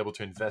of being able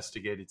to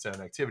investigate its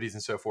own activities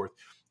and so forth,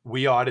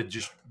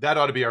 that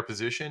ought to be our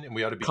position, and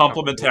we ought to be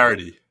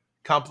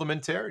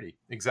complementarity,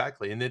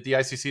 exactly. And that the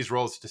ICC's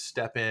role is to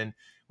step in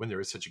when there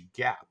is such a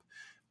gap.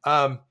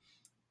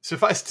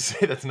 Suffice to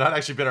say, that's not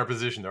actually been our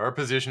position. Our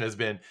position has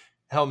been,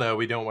 hell no,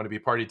 we don't want to be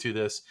party to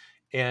this.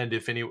 And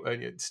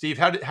Steve,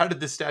 how did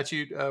this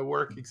statute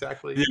work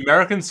exactly? The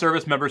American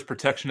Service Members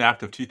Protection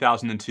Act of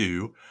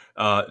 2002,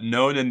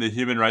 known in the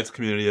human rights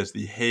community as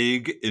the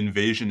Hague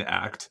Invasion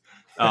Act,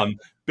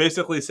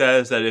 basically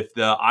says that if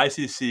the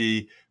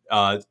ICC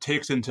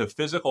takes into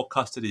physical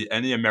custody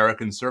any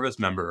American service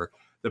member,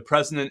 the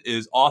president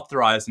is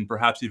authorized and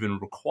perhaps even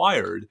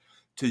required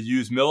to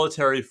use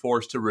military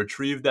force to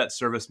retrieve that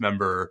service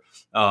member,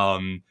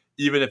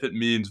 even if it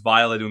means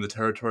violating the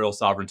territorial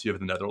sovereignty of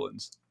the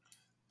Netherlands.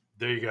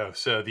 There you go.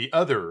 So the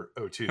other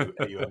O2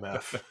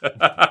 AUMF,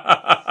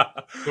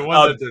 the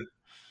one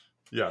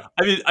yeah.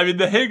 I mean,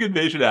 the Hague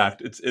Invasion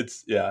Act. It's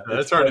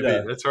hard to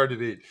beat. That's hard to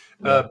beat.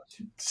 Yeah.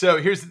 So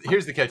here's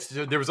the catch.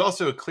 So there was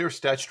also a clear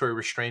statutory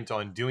restraint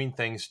on doing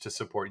things to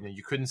support.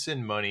 You couldn't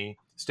send money.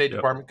 State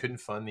Department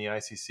couldn't fund the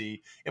ICC,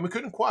 and we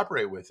couldn't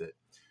cooperate with it.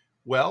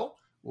 Well,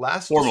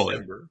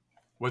 December,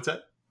 what's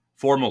that?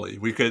 Formally,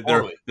 we could.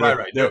 Formally.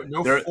 Right.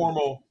 No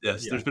formal.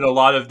 Yes, yeah. There's been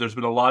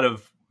a lot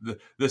of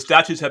the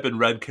statutes have been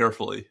read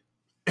carefully.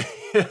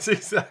 Yes,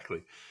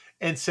 exactly.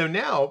 And so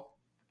now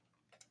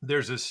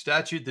there's a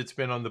statute that's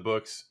been on the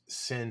books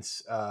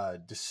since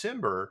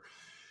December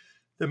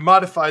that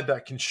modified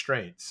that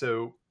constraint.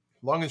 So,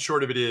 long and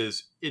short of it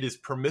is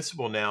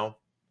permissible now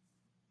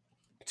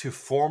to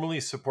formally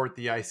support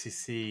the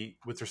ICC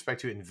with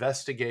respect to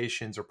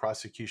investigations or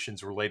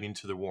prosecutions relating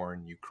to the war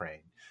in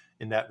Ukraine.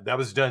 And that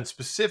was done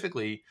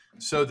specifically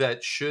so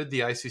that should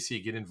the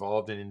ICC get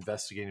involved in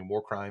investigating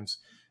war crimes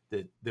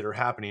that are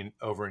happening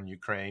over in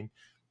Ukraine,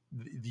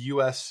 the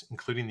U.S.,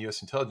 including the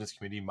U.S. intelligence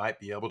community, might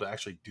be able to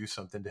actually do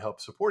something to help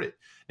support it.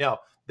 Now,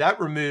 that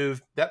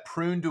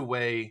pruned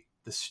away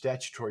the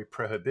statutory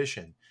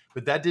prohibition,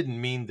 but that didn't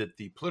mean that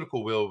the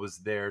political will was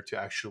there to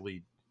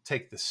actually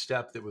take the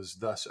step that was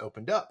thus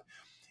opened up.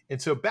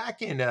 And so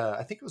back in,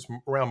 I think it was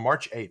around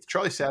March 8th,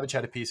 Charlie Savage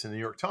had a piece in the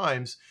New York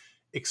Times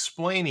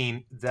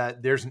explaining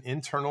that there's an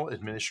internal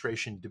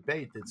administration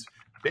debate that's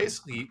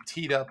basically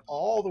teed up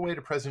all the way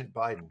to President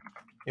Biden.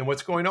 And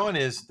what's going on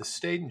is the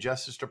state and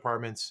justice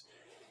departments,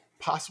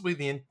 possibly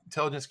the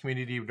intelligence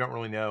community, we don't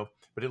really know,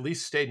 but at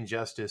least state and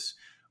justice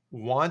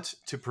want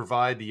to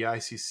provide the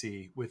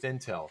ICC with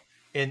intel.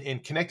 And in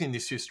connecting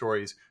these two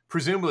stories,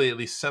 presumably at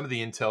least some of the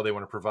intel they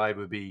want to provide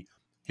would be,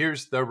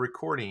 here's the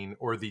recording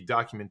or the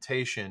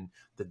documentation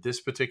that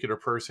this particular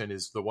person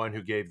is the one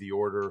who gave the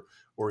order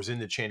or is in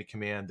the chain of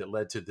command that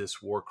led to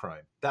this war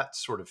crime, that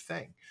sort of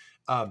thing.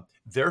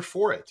 They're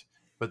for it,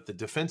 but the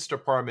Defense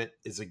Department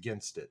is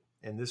against it.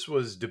 And this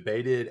was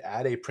debated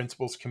at a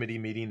principals committee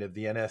meeting of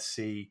the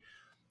NSC,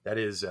 that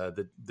is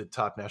the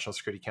top National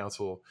Security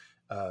Council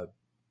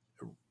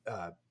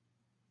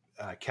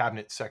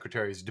cabinet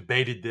secretaries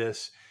debated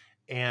this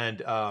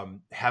and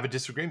have a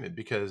disagreement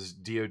because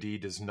DOD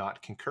does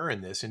not concur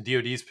in this. And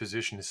DOD's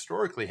position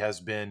historically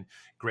has been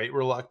great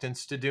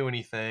reluctance to do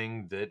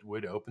anything that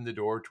would open the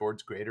door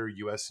towards greater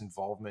U.S.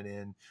 involvement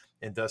in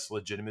and thus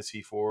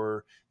legitimacy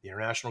for the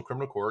International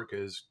Criminal Court,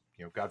 because,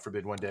 God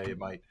forbid one day it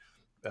might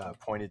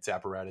point its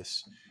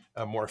apparatus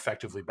more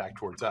effectively back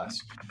towards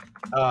us.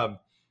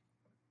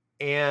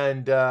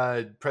 And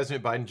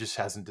President Biden just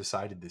hasn't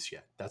decided this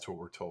yet. That's what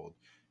we're told.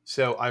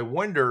 So I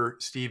wonder,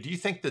 Steve, do you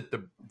think that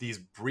these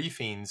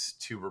briefings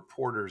to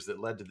reporters that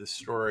led to this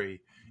story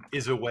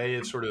is a way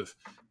of sort of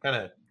kind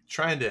of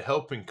trying to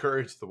help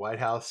encourage the White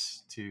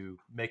House to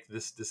make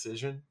this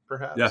decision,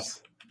 perhaps?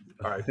 Yes.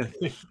 All right.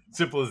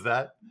 Simple as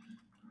that.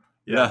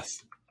 Yeah.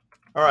 Yes.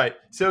 All right.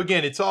 So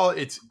again, it's all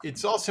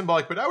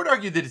symbolic, but I would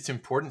argue that it's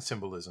important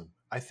symbolism.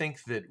 I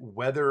think that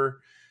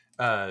whether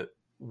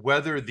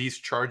these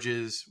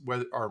charges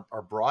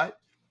are brought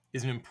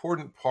is an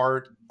important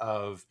part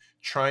of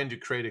trying to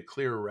create a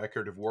clearer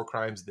record of war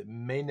crimes that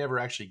may never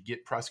actually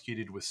get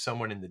prosecuted with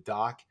someone in the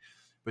dock,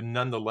 but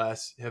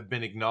nonetheless have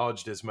been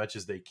acknowledged as much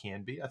as they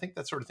can be. I think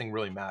that sort of thing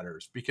really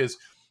matters because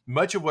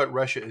much of what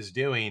Russia is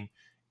doing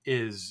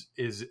is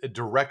a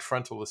direct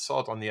frontal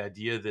assault on the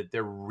idea that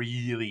there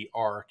really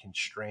are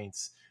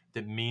constraints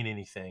that mean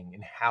anything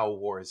in how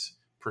war is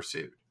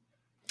pursued.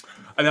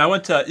 I mean, I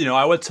went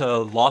to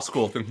law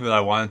school thinking that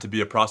I wanted to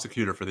be a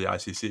prosecutor for the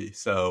ICC.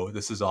 So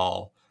this is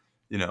all,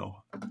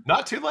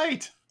 not too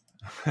late.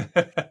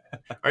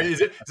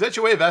 Is that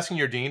your way of asking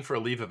your dean for a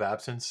leave of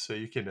absence so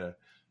you can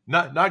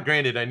not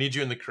granted, I need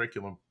you in the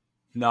curriculum?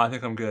 No, I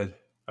think I'm good.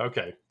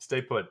 Okay,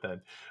 stay put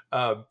then.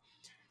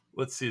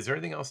 Let's see, is there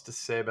anything else to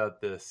say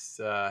about this?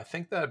 I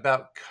think that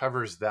about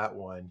covers that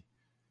one.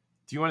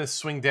 Do you want to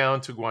swing down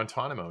to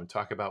Guantanamo and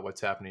talk about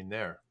what's happening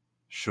there?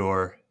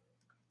 Sure,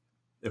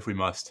 if we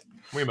must.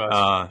 We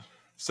must.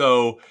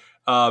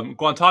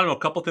 Guantanamo, a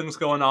couple things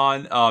going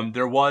on.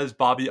 There was,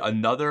 Bobby,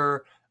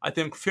 another, I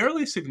think,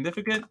 fairly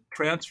significant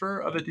transfer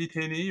of a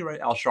detainee, right?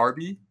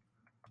 Al-Sharbi.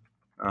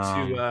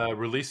 To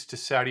release to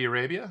Saudi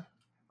Arabia?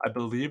 I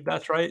believe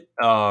that's right.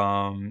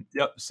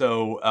 Yep.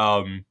 So,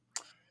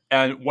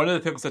 and one of the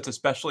things that's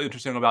especially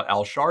interesting about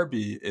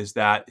Al-Sharbi is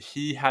that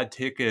he had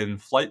taken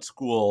flight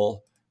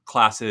school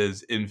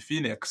classes in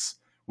Phoenix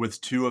with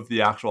two of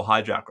the actual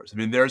hijackers. I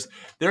mean, there's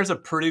a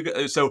pretty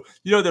good, so,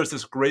 there's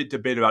this great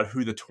debate about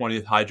who the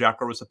 20th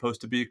hijacker was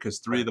supposed to be, because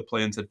three of the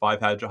planes had 5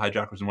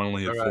 hijackers and one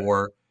only had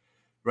 4,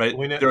 right? So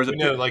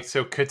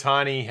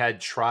Katani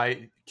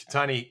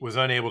was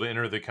unable to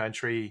enter the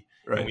country,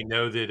 right? And we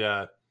know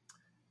that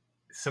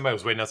somebody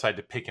was waiting outside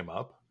to pick him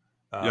up.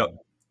 Yep.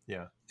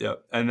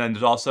 And then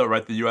there's also,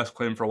 right, the U.S.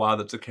 claimed for a while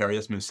that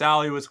Zacarias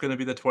Musali was going to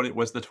be the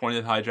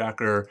 20th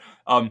hijacker.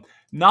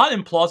 Not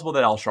implausible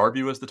that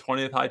Al-Sharbi was the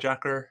 20th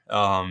hijacker.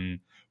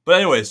 But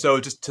anyway,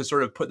 so just to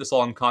sort of put this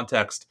all in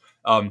context,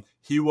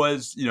 he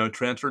was,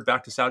 transferred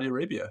back to Saudi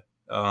Arabia.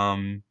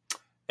 And,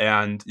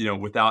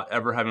 without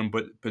ever having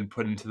been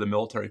put into the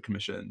military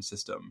commission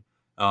system,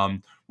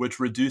 which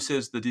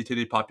reduces the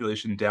detainee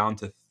population down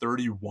to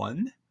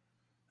 31.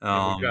 We've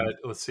got,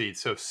 let's see,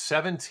 so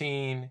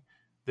 17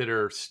 that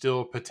are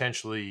still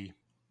potentially,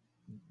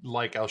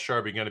 like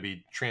Al-Sharbi, going to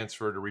be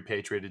transferred or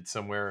repatriated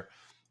somewhere.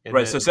 And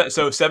right.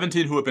 So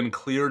 17 who have been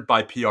cleared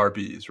by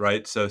PRBs,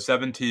 right? So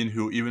 17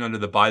 who, even under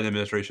the Biden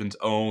administration's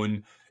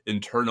own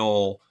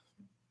internal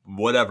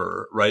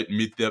whatever, right,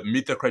 meet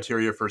the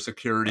criteria for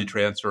security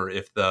transfer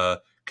if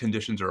the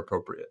conditions are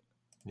appropriate.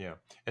 Yeah,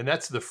 and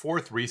that's the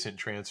fourth recent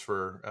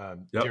transfer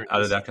Yep, during out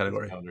of this that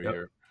category. calendar Yep,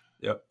 year.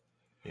 yep.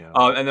 Yeah.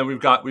 And then we've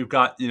got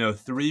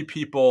three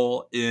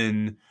people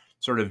in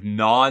sort of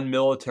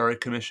non-military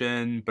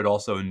commission, but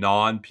also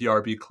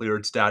non-PRB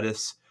cleared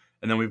status,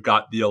 and then we've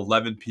got the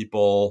 11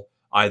 people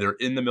either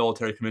in the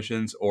military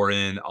commissions or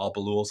in Al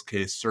Balul's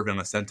case serving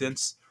a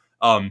sentence.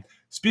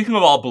 Speaking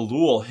of Al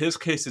Balul, his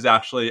case is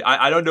actually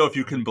I don't know if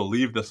you can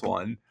believe this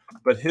one,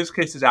 but his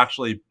case is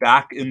actually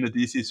back in the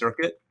DC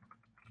circuit.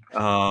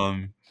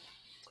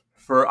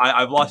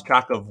 I've lost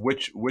track of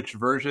which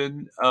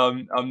version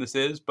this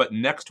is, but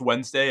next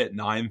Wednesday at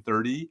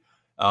 9:30,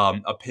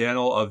 a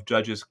panel of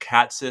judges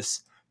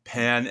Katsas,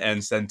 Pan,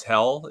 and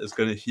Sentel is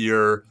going to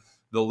hear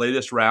the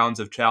latest rounds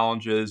of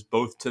challenges,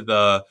 both to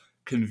the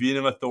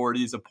convening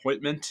authority's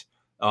appointment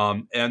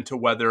and to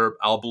whether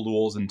Al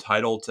Balul is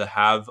entitled to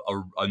have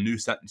a new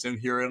sentencing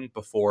hearing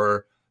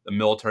before the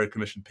military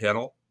commission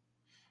panel.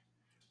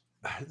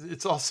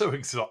 It's also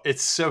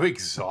it's so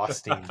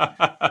exhausting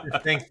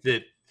to think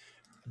that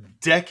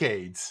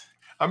decades.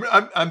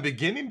 I'm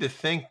beginning to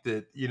think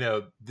that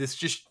it's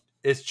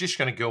just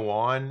going to go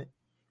on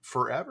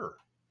forever.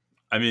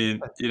 I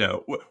mean,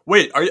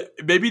 wait,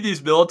 maybe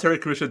these military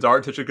commissions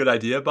aren't such a good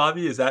idea,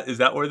 Bobby? Is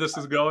that where this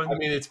is going? I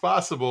mean, it's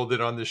possible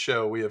that on the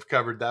show we have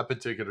covered that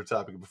particular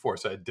topic before,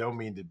 so I don't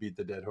mean to beat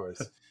the dead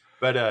horse.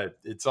 But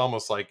it's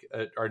almost like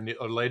our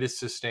latest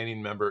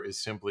sustaining member is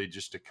simply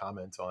just to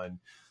comment on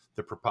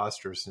the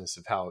preposterousness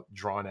of how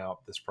drawn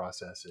out this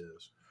process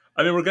is.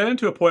 I mean, we're getting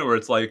to a point where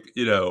it's like,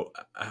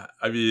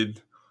 I mean,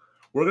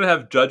 we're going to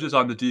have judges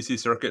on the DC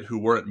circuit who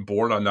weren't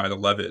born on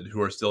 9/11 who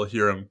are still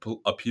hearing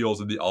appeals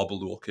in the Al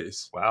Balul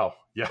case. Wow.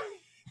 Yeah.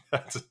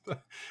 That's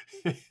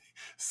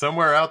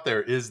somewhere out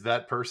there is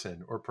that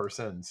person or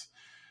persons.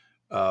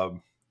 Well,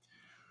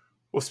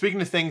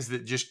 speaking of things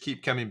that just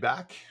keep coming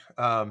back,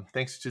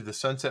 thanks to the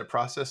sunset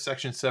process,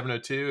 Section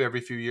 702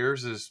 every few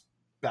years is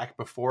back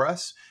before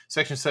us.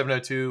 Section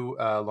 702,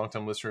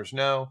 longtime listeners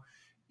know,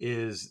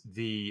 is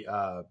the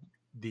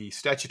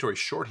statutory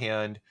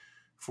shorthand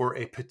for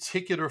a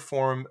particular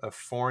form of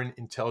foreign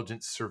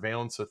intelligence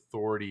surveillance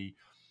authority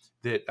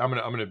that I'm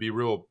gonna be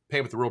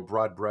paint with a real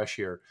broad brush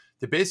here.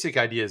 The basic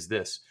idea is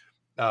this: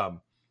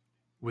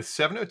 with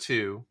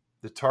 702,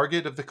 the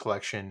target of the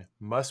collection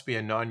must be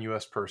a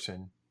non-U.S.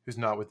 person who's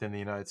not within the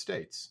United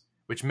States,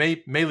 which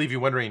may leave you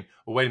wondering,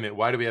 well, wait a minute,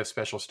 why do we have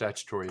special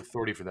statutory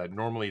authority for that?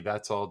 Normally,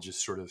 that's all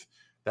just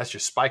that's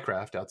just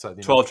spycraft outside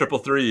the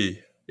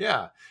 12,333.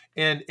 Yeah,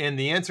 and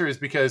the answer is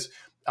because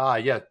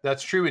yeah,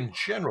 that's true in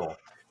general.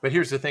 But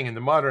here's the thing: in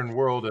the modern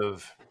world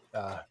of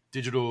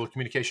digital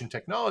communication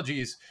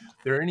technologies,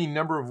 there are any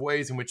number of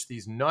ways in which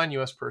these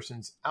non-U.S.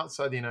 persons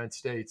outside the United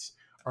States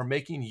are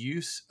making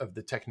use of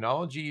the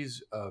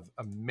technologies of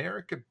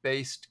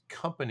America-based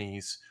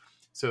companies.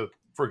 So,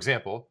 for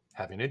example,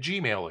 having a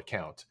Gmail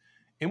account,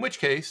 in which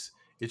case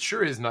it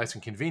sure is nice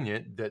and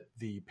convenient that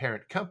the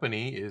parent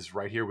company is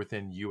right here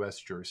within U.S.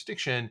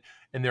 jurisdiction.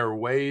 And there are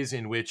ways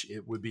in which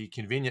it would be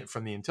convenient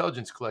from the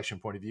intelligence collection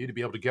point of view to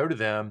be able to go to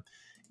them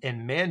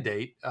and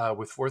mandate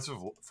with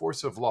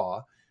force of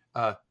law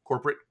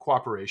corporate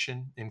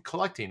cooperation in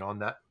collecting on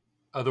that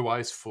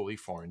otherwise fully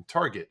foreign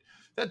target.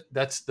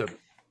 That's the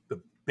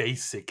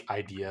basic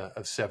idea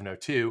of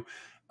 702.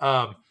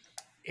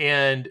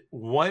 And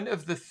one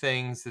of the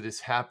things that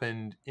has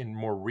happened in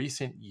more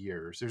recent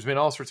years, there's been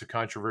all sorts of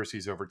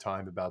controversies over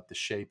time about the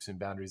shapes and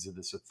boundaries of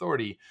this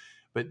authority.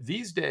 But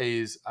these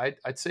days,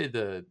 I'd say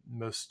the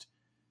most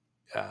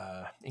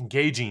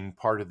engaging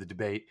part of the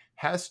debate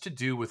has to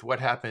do with what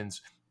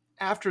happens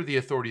after the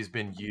authority has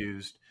been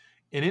used.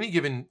 In any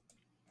given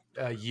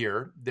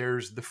year,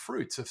 there's the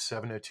fruits of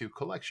 702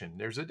 collection.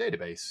 There's a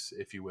database,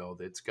 if you will,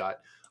 that's got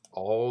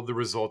all the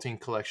resulting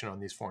collection on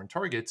these foreign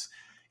targets.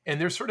 And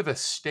there's sort of a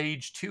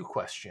stage 2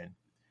 question.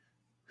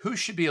 Who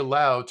should be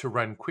allowed to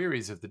run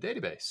queries of the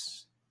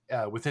database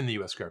within the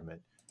U.S.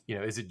 government?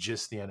 Is it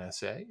just the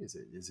NSA?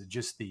 Is it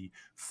just the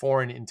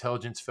foreign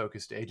intelligence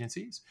focused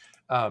agencies?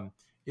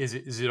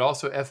 Is it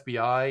also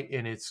FBI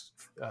in its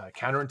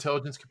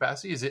counterintelligence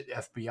capacity? Is it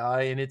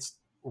FBI in its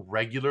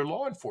regular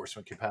law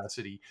enforcement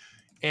capacity?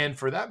 And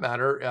for that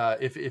matter,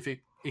 if it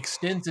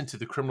extends into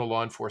the criminal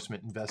law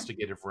enforcement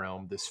investigative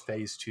realm, this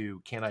phase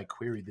 2, can I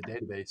query the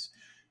database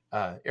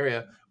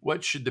area,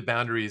 what should the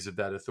boundaries of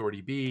that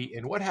authority be?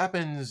 And what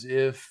happens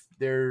if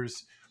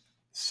there's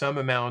some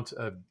amount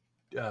of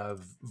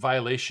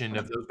violation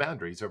of those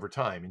boundaries over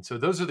time? And so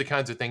those are the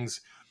kinds of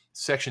things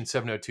Section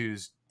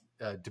 702's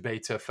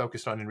debates have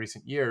focused on in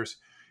recent years.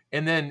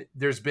 And then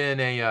there have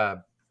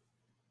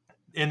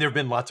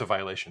been lots of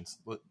violations.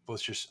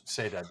 Let's just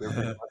say that there have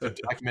been lots of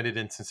documented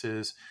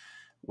instances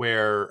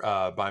where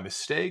by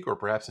mistake, or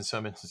perhaps in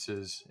some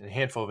instances, in a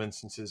handful of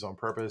instances on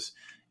purpose,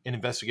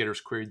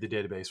 investigators queried the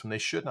database when they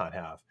should not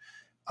have.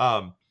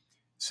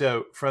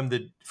 So from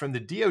the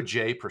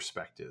DOJ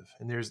perspective,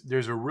 and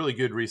there's a really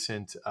good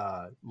recent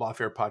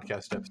Lawfare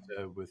podcast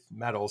episode with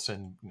Matt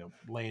Olson,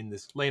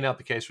 laying out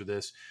the case for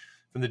this.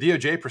 From the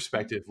DOJ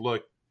perspective,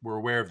 look, we're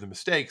aware of the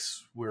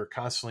mistakes. We're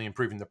constantly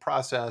improving the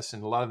process,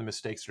 and a lot of the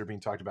mistakes that are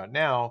being talked about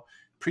now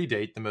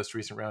predate the most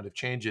recent round of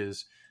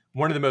changes.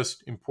 One of the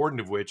most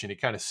important of which, and it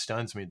kind of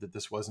stuns me that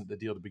this wasn't the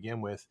deal to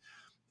begin with,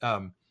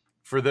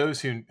 for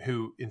those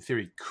who in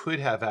theory could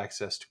have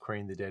access to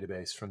querying the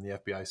database from the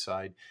FBI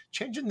side,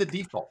 changing the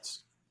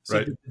defaults. So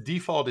Right. the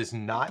default is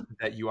not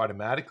that you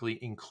automatically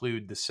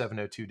include the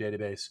 702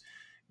 database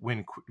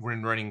when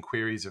running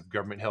queries of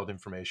government-held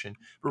information,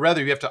 but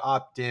rather you have to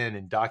opt in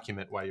and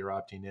document why you're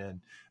opting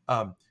in.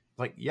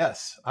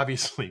 Yes,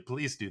 obviously,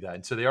 please do that.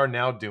 And so they are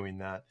now doing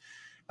that.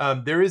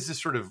 There is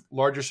this sort of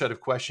larger set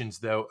of questions,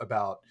 though,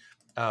 about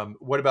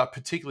what about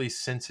particularly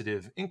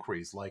sensitive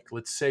inquiries? Like,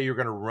 let's say you're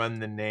going to run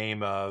the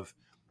name of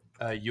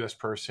a U.S.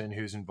 person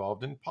who's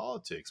involved in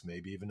politics,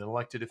 maybe even an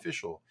elected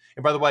official.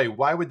 And by the way,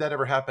 why would that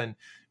ever happen?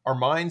 Our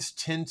minds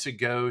tend to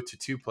go to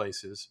two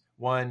places.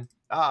 One,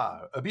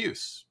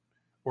 abuse.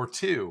 Or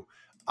two,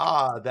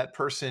 that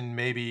person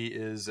maybe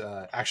is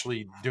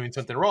actually doing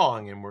something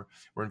wrong and we're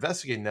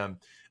investigating them.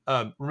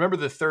 Remember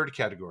the third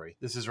category.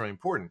 This is really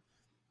important.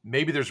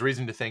 Maybe there's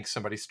reason to think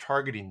somebody's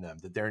targeting them,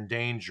 that they're in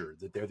danger,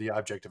 that they're the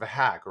object of a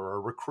hack or a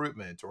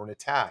recruitment or an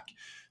attack.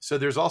 So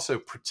there's also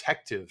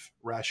protective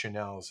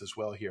rationales as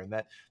well here, and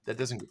that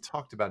doesn't get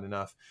talked about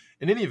enough.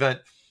 In any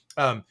event,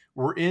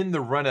 we're in the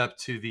run-up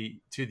to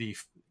the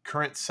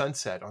current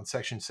sunset on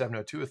Section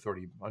 702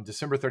 authority on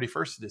December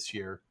 31st of this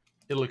year.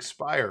 It'll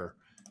expire,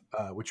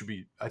 which would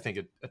be, I think,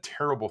 a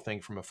terrible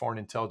thing from a foreign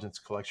intelligence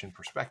collection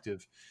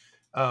perspective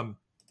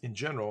in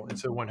general. And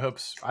so I hope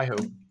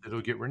that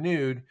it'll get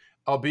renewed,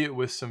 albeit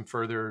with some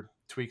further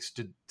tweaks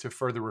to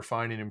further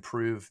refine and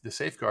improve the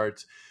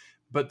safeguards.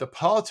 But the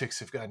politics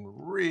have gotten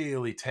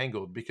really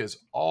tangled because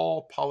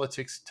all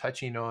politics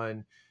touching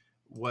on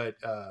what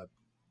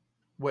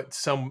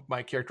some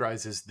might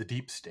characterize as the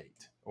deep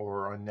state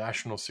or on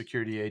national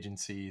security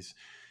agencies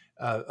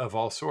of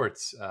all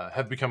sorts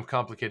have become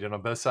complicated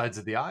on both sides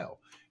of the aisle.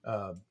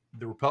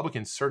 The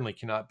Republicans certainly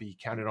cannot be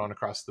counted on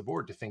across the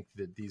board to think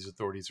that these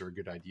authorities are a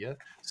good idea.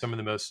 Some of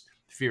the most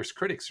fierce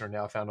critics are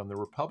now found on the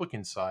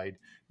Republican side,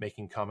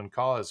 making common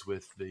cause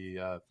with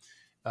the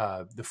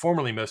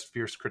formerly most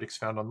fierce critics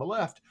found on the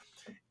left.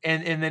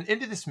 And then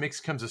into this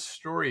mix comes a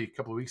story a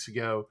couple of weeks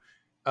ago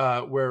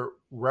where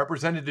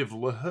Representative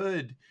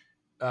LaHood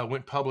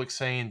went public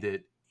saying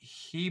that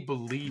he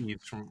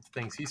believes from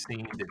things he's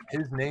seen that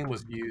his name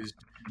was used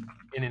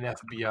in an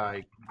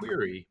FBI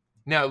query.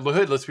 Now,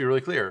 LaHood, let's be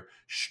really clear,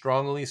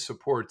 strongly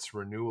supports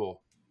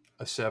renewal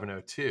of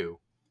 702,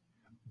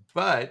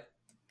 but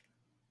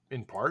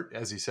in part,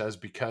 as he says,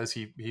 because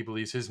he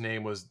believes his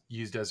name was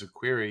used as a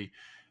query,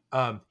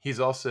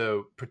 he's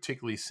also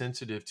particularly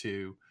sensitive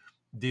to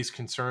these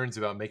concerns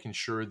about making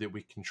sure that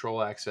we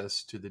control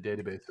access to the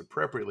database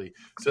appropriately.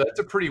 So that's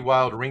a pretty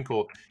wild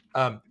wrinkle.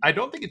 I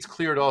don't think it's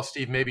clear at all,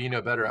 Steve, maybe you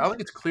know better. I don't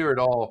think it's clear at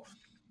all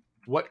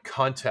what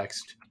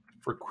context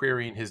for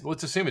querying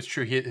let's assume it's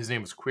true, his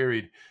name was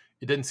queried.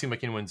 It doesn't seem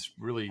like anyone's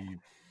really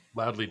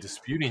loudly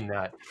disputing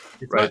that.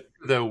 It's Right. not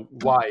clear, though,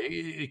 why.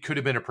 It could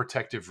have been a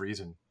protective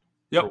reason.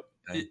 Yep.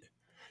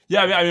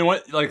 Yeah. I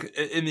mean,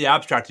 in the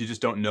abstract, you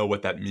just don't know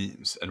what that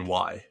means and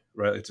why,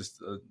 right? It's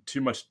just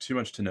too much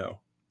to know.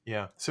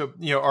 Yeah. So,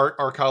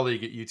 our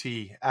colleague at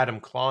UT,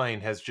 Adam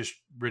Klein, has just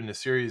written a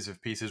series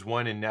of pieces,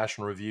 one in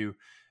National Review,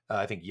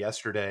 I think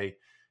yesterday,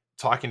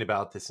 talking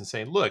about this and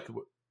saying, look,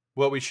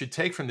 what we should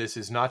take from this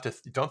is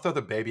don't throw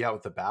the baby out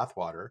with the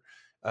bathwater,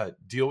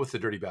 deal with the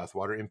dirty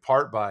bathwater, in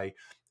part by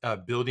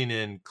building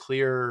in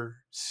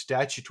clear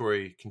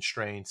statutory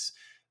constraints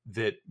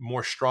that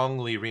more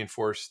strongly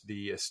reinforce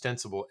the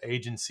ostensible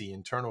agency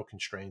internal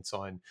constraints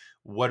on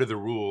what are the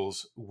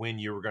rules when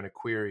you're going to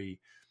query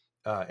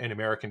an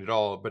American at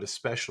all, but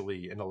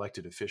especially an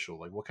elected official.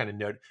 Like what kind of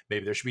note?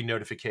 Maybe there should be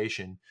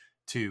notification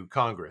to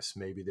Congress.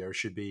 Maybe there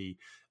should be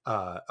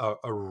a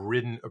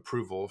written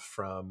approval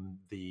from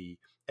the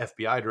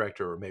FBI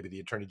director, or maybe the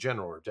Attorney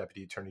General or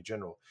Deputy Attorney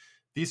General.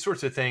 These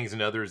sorts of things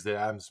and others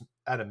that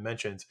Adam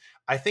mentions.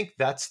 I think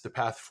that's the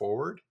path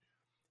forward.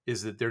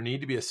 Is that there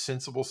need to be a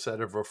sensible set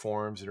of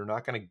reforms that are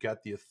not going to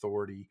gut the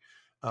authority,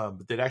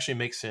 but that actually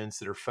make sense,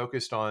 that are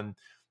focused on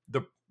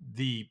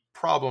the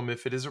problem,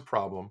 if it is a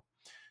problem,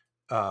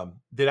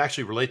 that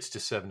actually relates to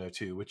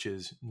 702, which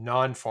is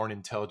non-foreign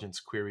intelligence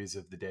queries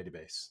of the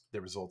database that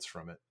results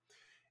from it.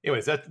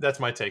 Anyways, that's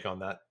my take on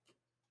that.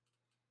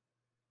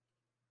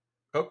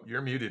 Oh,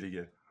 you're muted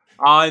again.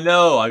 I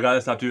know. I got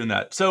to stop doing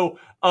that. So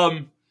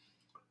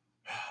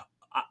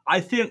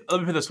I think, let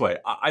me put it this way.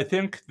 I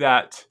think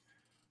that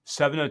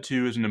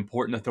 702 is an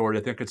important authority.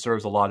 I think it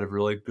serves a lot of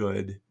really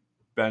good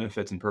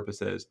benefits and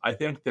purposes. I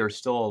think there's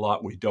still a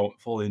lot we don't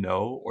fully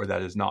know, or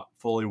that is not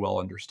fully well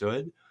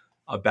understood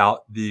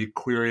about the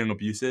querying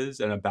abuses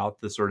and about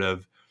the sort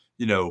of,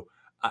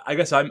 I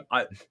guess I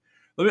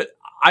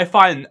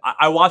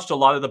watched a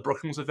lot of the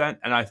Brookings event,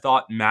 and I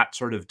thought Matt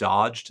sort of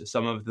dodged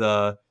some of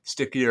the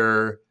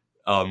stickier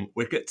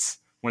wickets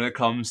when it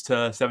comes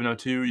to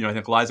 702. I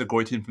think Liza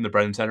Goitein from the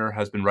Brennan Center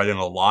has been writing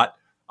a lot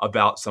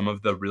about some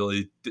of the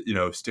really,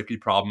 sticky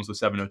problems with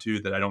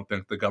 702 that I don't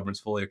think the government's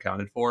fully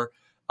accounted for.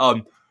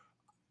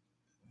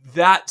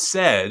 That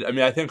said, I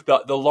mean, I think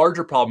the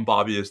larger problem,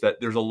 Bobby, is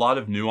that there's a lot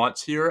of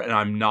nuance here, and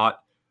I'm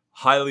not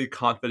highly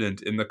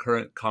confident in the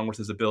current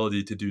Congress's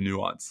ability to do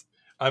nuance.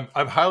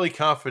 I'm highly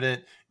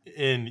confident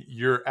in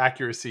your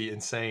accuracy in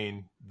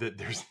saying that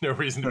there's no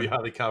reason to be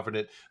highly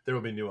confident there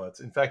will be nuance.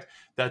 In fact,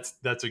 that's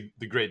the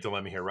great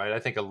dilemma here, right? I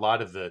think a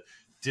lot of the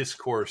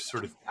discourse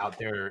sort of out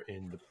there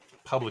in the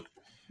public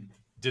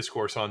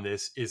discourse on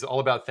this is all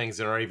about things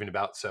that aren't even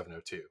about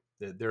 702.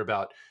 They're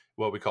about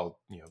what we call,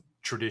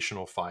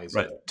 traditional FISA.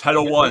 Right.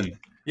 Title One.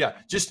 Yeah,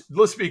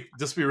 let's be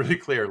really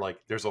clear. Like,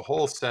 there's a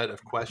whole set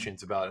of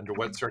questions about under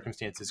what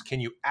circumstances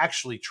can you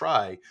actually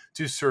try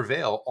to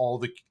surveil all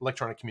the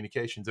electronic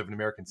communications of an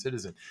American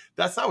citizen.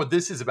 That's not what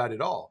this is about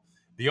at all.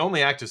 The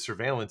only act of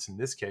surveillance in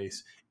this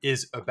case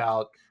is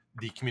about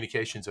the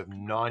communications of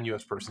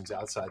non-U.S. persons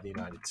outside the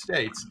United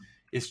States.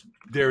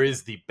 There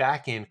is the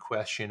back end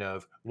question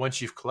of,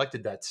 once you've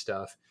collected that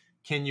stuff,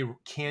 can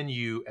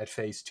you at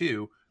phase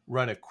 2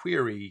 run a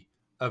query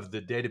of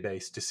the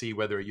database to see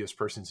whether a U.S.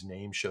 person's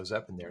name shows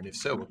up in there, and if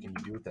so, what can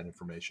you do with that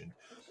information?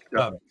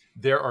 Yeah.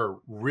 There are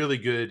really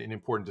good and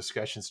important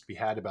discussions to be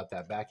had about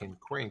that back end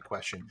querying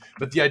question.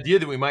 But the idea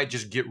that we might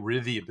just get rid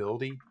of the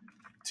ability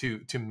to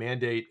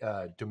mandate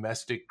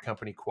domestic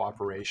company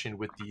cooperation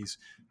with these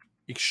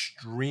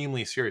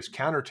extremely serious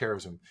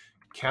counterterrorism,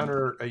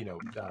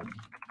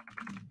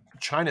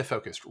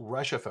 China-focused,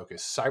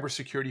 Russia-focused,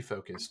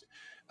 cybersecurity-focused,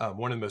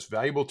 one of the most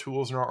valuable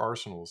tools in our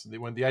arsenals.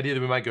 The idea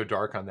that we might go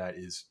dark on that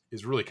is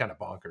really kind of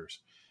bonkers.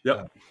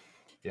 Yep.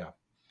 Yeah.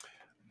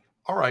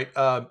 All right.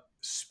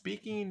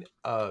 Speaking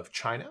of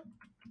China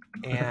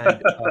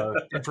and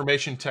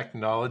information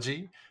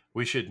technology,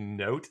 we should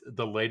note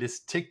the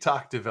latest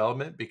TikTok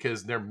development,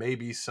 because there may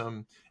be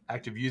some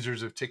active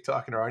users of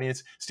TikTok in our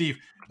audience. Steve,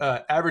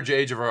 average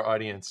age of our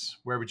audience,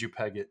 where would you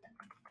peg it?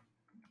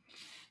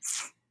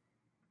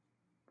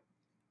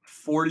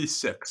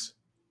 46.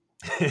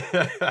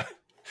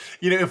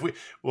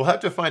 We'll have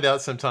to find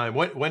out sometime.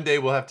 One day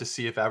we'll have to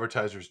see if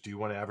advertisers do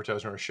want to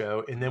advertise on our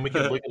show, and then we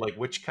can look at like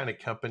which kind of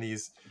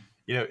companies.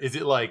 Is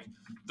it like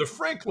the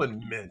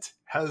Franklin Mint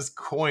has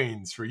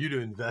coins for you to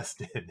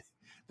invest in?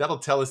 That'll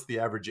tell us the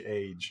average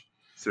age.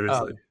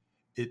 Seriously,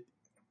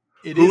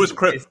 who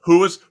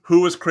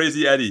was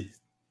Crazy Eddie?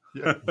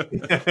 Yeah.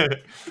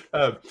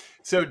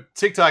 So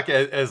TikTok,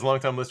 as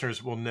longtime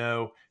listeners will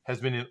know, has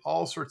been in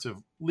all sorts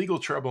of legal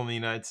trouble in the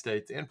United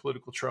States and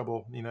political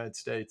trouble in the United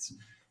States.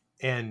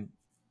 And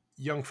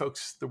young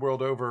folks the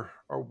world over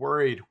are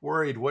worried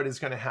what is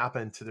going to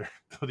happen to their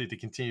ability to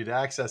continue to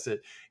access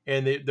it.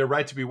 And they're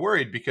right to be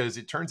worried, because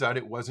it turns out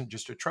it wasn't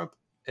just a Trump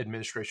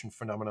administration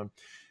phenomenon.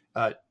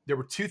 There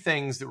were two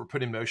things that were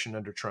put in motion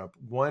under Trump.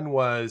 One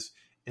was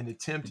an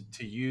attempt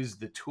to use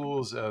the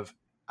tools of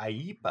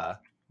IEEPA,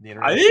 the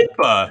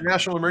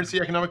International Emergency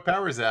Economic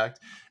Powers Act,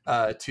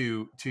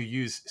 to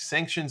use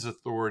sanctions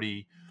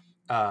authority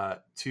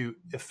to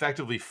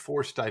effectively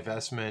force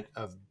divestment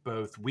of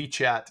both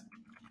WeChat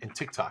and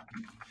TikTok.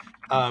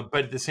 But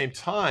at the same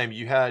time,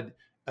 you had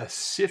a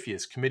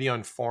CFIUS, Committee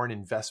on Foreign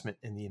Investment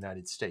in the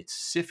United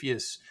States,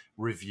 CFIUS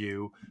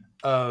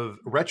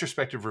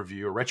retroactive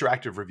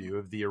review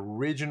of the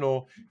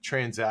original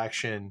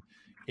transaction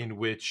in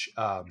which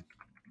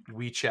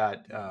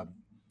WeChat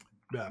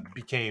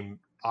became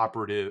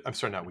operative. I'm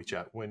sorry, not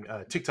WeChat. When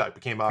TikTok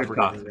became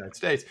operative in the United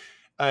States.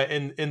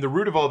 And the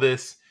root of all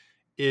this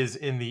is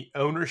in the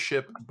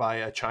ownership by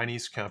a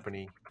Chinese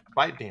company,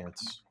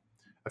 ByteDance,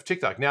 of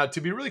TikTok. Now,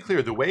 to be really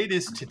clear, the way it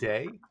is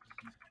today,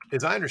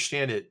 as I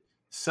understand it,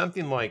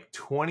 something like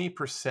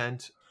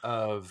 20%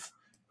 of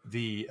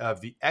the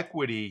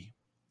equity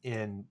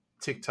in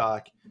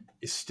TikTok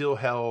is still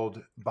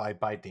held by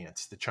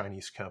ByteDance, the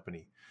Chinese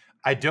company.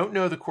 I don't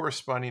know the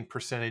corresponding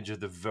percentage of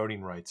the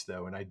voting rights,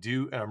 though, and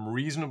I'm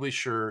reasonably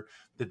sure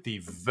that the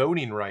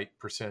voting right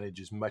percentage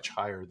is much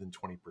higher than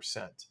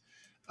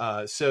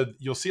 20%. So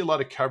you'll see a lot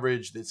of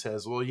coverage that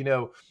says, well,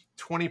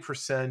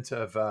 20%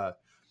 of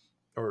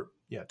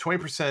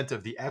 20%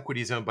 of the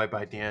equity is owned by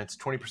ByteDance,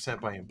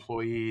 20% by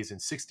employees, and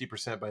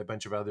 60% by a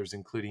bunch of others,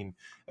 including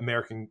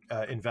American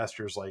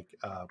investors like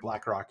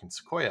BlackRock and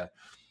Sequoia.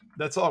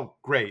 That's all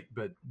great,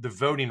 but the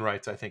voting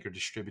rights, I think, are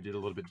distributed a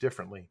little bit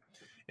differently.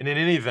 And in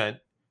any event,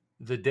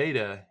 the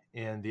data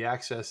and the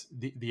access,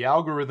 the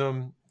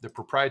algorithm, the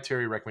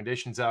proprietary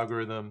recommendations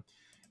algorithm,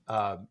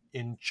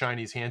 in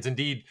Chinese hands.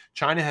 Indeed,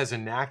 China has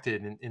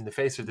enacted, in the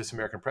face of this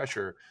American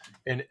pressure,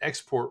 an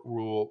export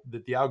rule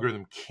that the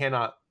algorithm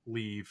cannot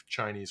leave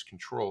Chinese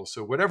control.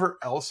 So whatever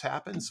else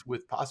happens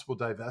with possible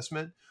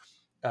divestment,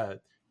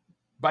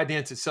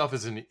 ByteDance itself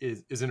is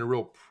in a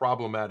real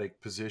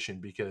problematic position,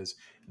 because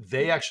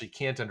they actually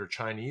can't, under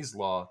Chinese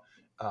law,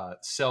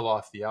 sell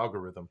off the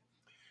algorithm.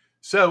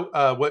 So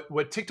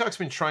what TikTok's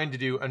been trying to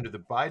do under the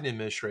Biden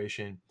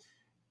administration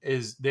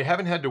is they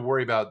haven't had to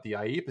worry about the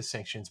IEEPA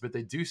sanctions, but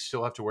they do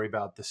still have to worry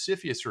about the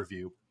CFIUS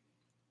review.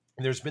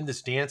 And there's been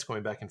this dance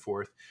going back and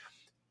forth.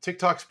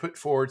 TikTok's put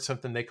forward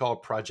something they call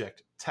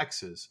Project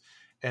Texas.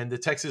 And the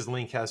Texas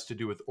link has to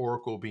do with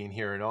Oracle being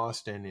here in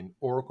Austin, and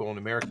Oracle, an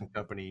American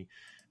company,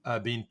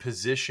 being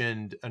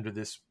positioned under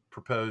this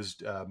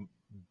proposed $1.5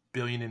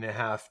 billion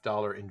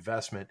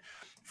investment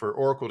for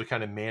Oracle to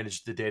kind of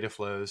manage the data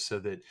flows so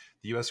that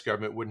the U.S.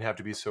 government wouldn't have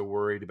to be so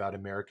worried about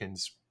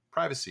Americans'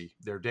 privacy,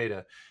 their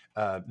data,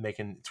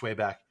 making its way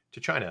back to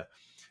China.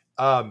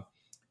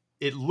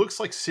 It looks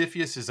like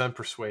CFIUS is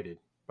unpersuaded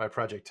by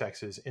Project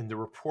Texas, and the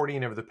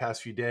reporting over the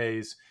past few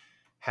days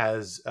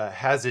has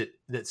it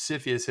that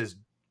CFIUS has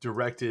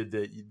directed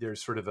that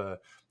there's sort of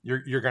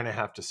you're going to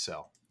have to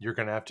sell, you're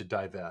going to have to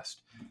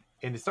divest,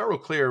 and it's not real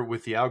clear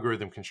with the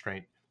algorithm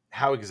constraint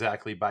how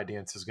exactly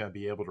ByteDance is going to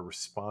be able to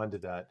respond to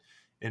that.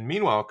 And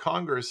meanwhile,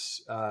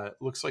 Congress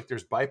looks like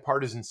there's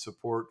bipartisan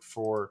support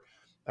for,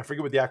 I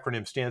forget what the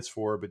acronym stands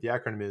for, but the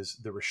acronym is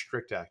the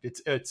Restrict Act.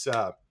 It's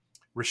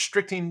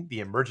restricting the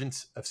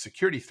emergence of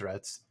security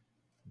threats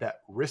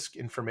that risk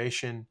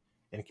information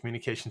and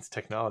communications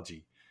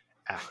technology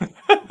act.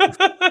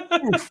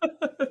 Oof.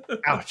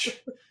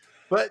 Ouch.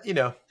 But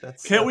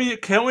that's can't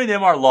we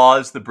name our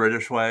laws the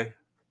British way?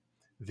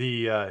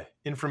 The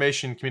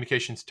Information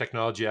Communications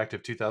Technology Act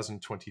of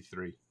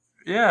 2023.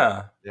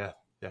 Yeah.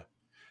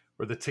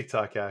 Or the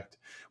TikTok Act.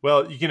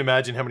 Well, you can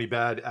imagine how many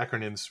bad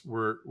acronyms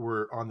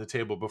were on the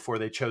table before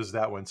they chose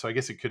that one. So I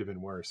guess it could have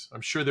been worse.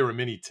 I'm sure there were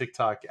many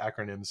TikTok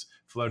acronyms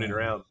floating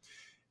around.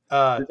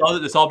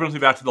 This all brings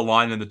me back to the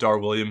line in the Dar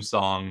Williams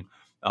song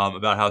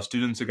about how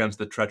students against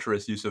the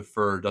treacherous use of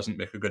fur doesn't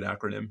make a good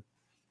acronym.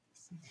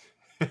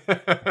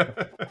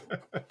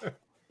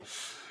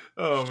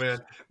 Oh, man.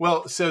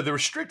 Well, so the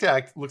Restrict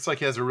Act looks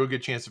like it has a real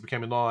good chance of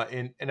becoming law.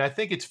 And I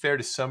think it's fair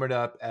to sum it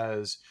up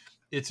as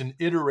it's an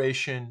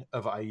iteration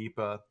of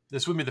IEEPA.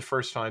 This would be the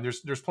first time.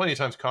 There's plenty of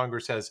times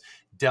Congress has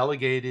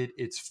delegated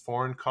its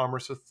foreign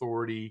commerce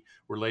authority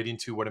relating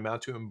to what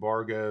amount to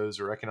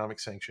embargoes or economic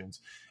sanctions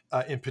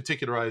in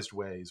particularized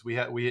ways.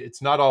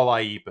 It's not all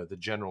IEEPA, the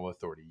general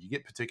authority. You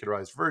get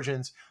particularized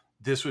versions.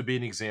 This would be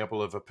an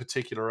example of a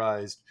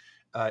particularized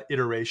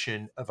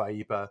iteration of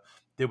IEEPA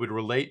that would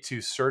relate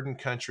to certain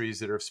countries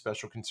that are of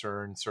special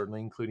concern, certainly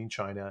including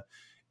China,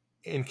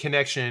 in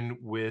connection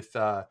with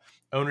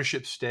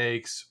ownership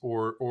stakes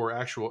or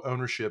actual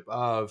ownership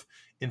of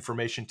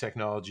information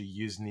technology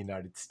used in the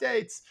United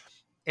States.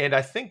 And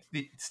I think,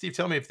 Steve,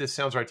 tell me if this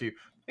sounds right to you.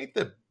 I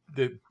think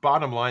the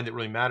bottom line that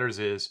really matters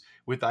is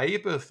with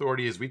IEEPA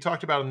authority, as we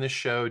talked about on this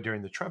show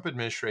during the Trump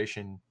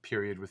administration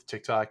period with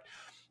TikTok,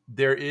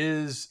 there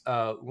is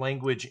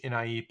language in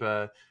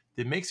IEEPA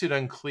that makes it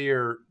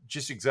unclear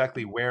just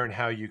exactly where and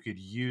how you could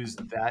use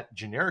that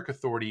generic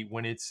authority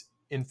when it's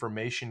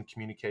information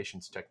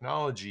communications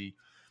technology.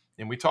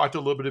 And we talked a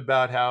little bit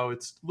about how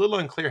it's a little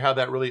unclear how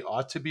that really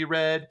ought to be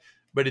read,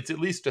 but it's at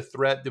least a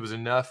threat that was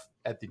enough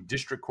at the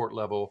district court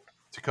level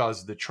to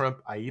cause the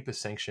Trump IEEPA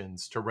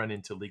sanctions to run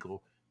into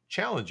legal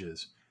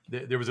challenges.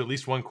 There was at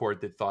least one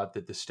court that thought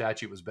that the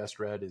statute was best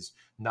read as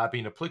not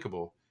being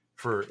applicable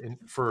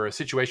for a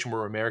situation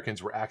where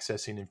Americans were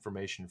accessing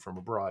information from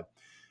abroad.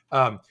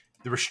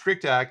 The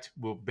Restrict Act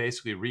will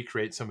basically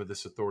recreate some of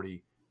this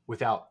authority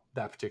without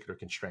that particular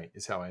constraint,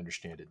 is how I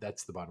understand it.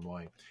 That's the bottom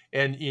line.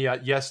 And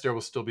yes, there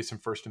will still be some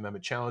First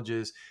Amendment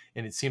challenges.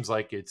 And it seems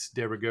like it's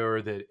de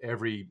rigueur that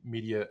every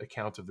media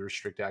account of the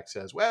Restrict Act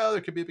says, well,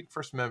 there could be a big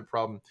First Amendment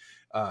problem.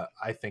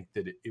 I think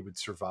that it would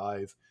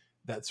survive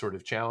that sort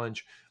of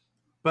challenge.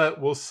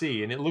 But we'll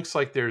see. And it looks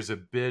like there's a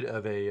bit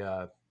of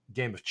a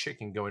game of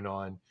chicken going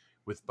on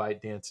with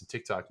ByteDance and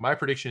TikTok. My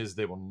prediction is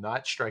they will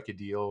not strike a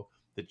deal,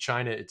 that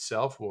China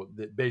itself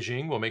that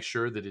Beijing will make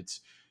sure that it's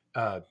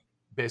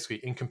basically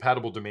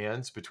incompatible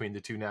demands between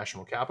the two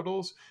national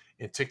capitals,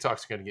 and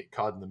TikTok's going to get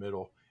caught in the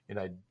middle. And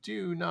I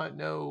do not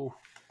know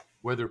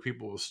whether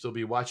people will still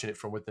be watching it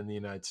from within the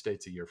United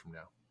States a year from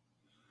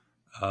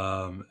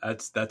now.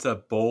 That's a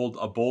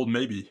bold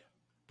maybe.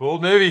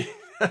 Bold maybe.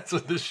 That's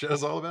what this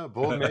show's all about.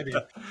 Bold maybe.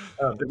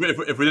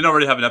 If we didn't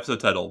already have an episode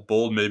title,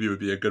 bold maybe would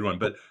be a good one.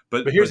 But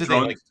here's the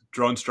thing: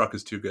 Drone Struck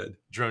is too good.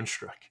 Drone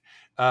Struck.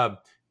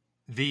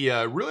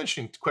 The real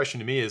interesting question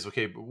to me is,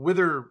 okay,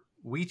 whether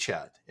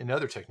WeChat and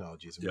other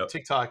technologies. I mean,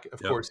 TikTok,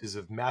 of course, is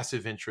of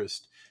massive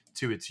interest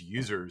to its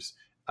users,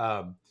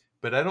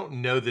 but I don't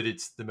know that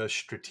it's the most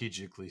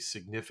strategically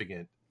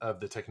significant of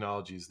the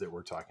technologies that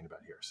we're talking about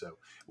here. So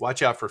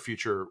watch out for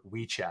future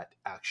WeChat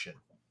action.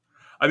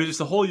 I mean, just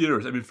the whole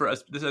universe. I mean, for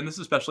us, and this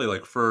is especially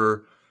like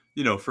for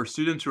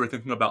students who are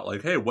thinking about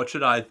like, hey, what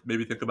should I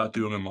maybe think about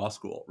doing in law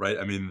school, right?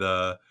 I mean,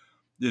 the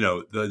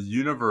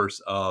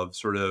universe of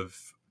sort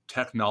of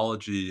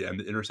technology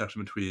and the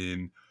intersection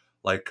between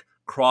like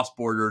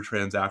cross-border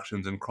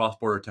transactions and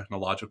cross-border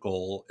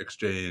technological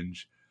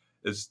exchange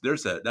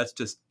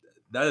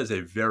that is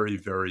a very,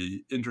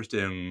 very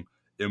interesting,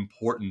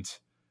 important,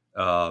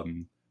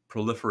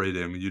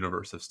 proliferating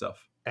universe of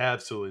stuff.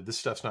 Absolutely. This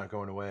stuff's not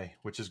going away,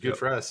 which is good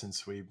for us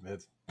since we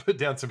have put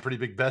down some pretty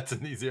big bets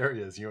in these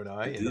areas, you and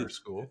I, in our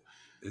school.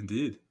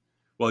 Indeed.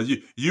 Well,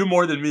 you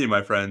more than me,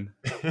 my friend.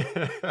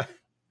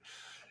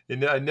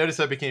 And I noticed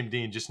I became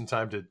dean just in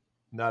time to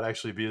not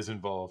actually be as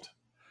involved.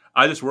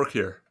 I just work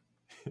here.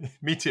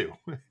 Me too.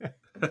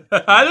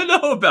 I don't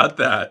know about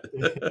that.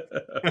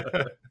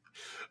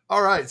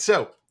 All right.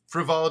 So,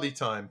 frivolity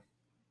time.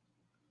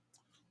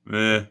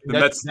 The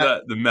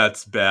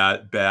Mets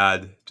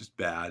bad, just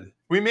bad.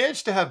 We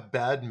managed to have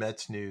bad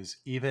Mets news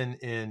even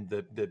in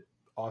the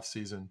off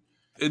season.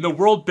 In the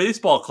World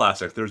Baseball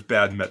Classic, there's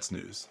bad Mets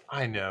news.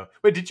 I know.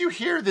 But did you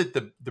hear that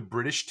the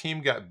British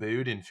team got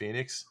booed in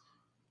Phoenix?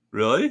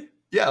 Really?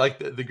 Yeah, like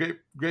the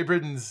Great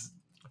Britain's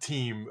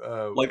team.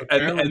 Like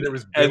apparently there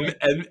was booing.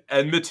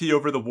 enmity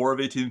over the War of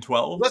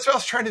 1812. That's what I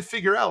was trying to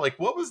figure out. Like,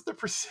 what was the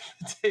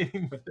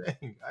precipitating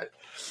thing?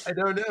 I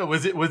don't know.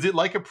 Was it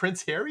like a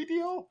Prince Harry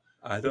deal?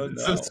 I don't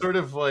know. Some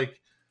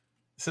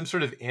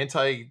sort of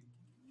anti,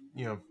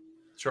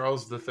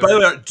 Charles III. By the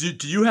way,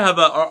 do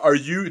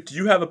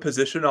you have a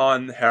position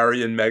on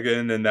Harry and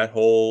Meghan and that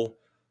whole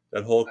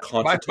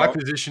concept? My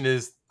position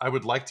is I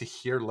would like to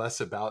hear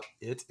less about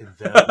it and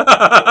them.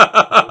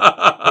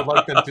 I'd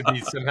like them to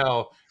be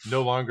somehow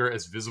no longer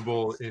as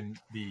visible in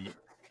the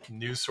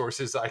news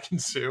sources I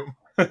consume.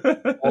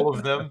 All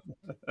of them.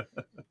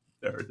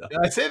 And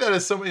I say that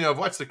as someone, I've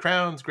watched The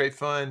Crown, it's great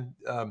fun,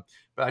 but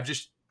I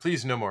just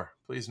please no more.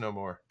 Please no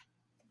more.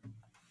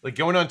 Like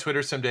going on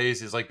Twitter some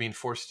days is like being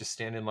forced to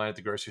stand in line at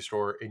the grocery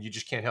store and you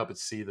just can't help but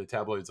see the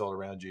tabloids all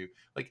around you.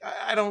 Like,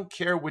 I don't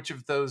care which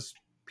of those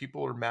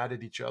people are mad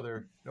at each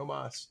other. No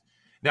mas.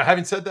 Now,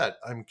 having said that,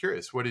 I'm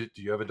curious. Do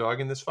you have a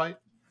dog in this fight?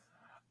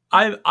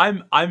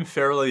 I'm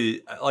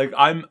fairly like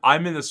I'm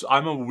in this.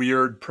 I'm a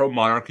weird pro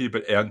monarchy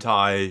but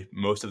anti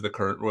most of the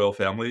current royal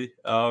family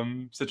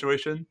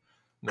situation.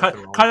 Kind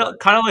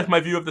of like my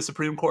view of the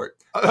Supreme Court.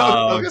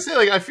 I was gonna say,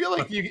 like, I feel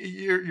like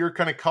your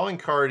kind of calling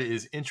card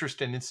is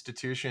interest in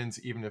institutions,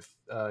 even if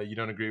you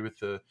don't agree with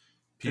the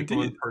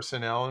people and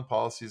personnel and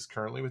policies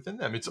currently within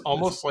them. It's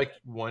almost like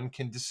one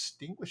can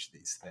distinguish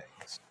these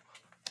things.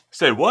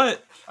 Say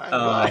what?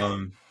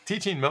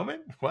 Teaching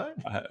moment? What?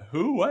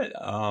 Who? What?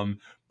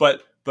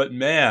 But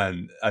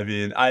man, I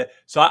mean, I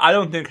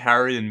don't think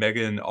Harry and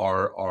Meghan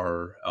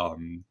are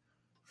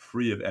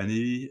free of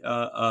any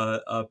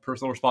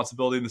personal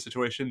responsibility in the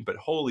situation. But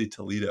holy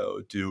Toledo,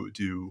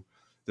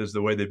 there's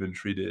the way they've been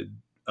treated.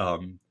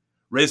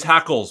 Raise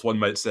hackles, one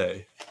might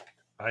say.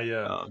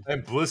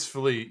 I'm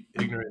blissfully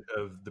ignorant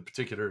of the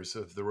particulars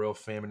of the royal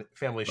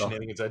family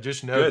shenanigans. I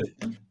just know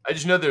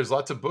there's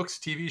lots of books,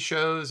 TV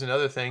shows, and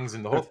other things,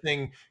 and the whole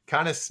thing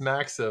kind of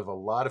smacks of a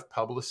lot of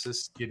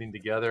publicists getting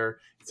together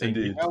and saying,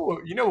 you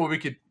know what, we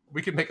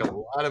could make a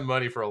lot of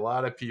money for a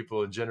lot of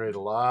people and generate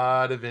a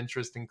lot of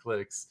interest and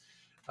clicks.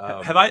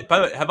 Have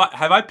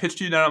I pitched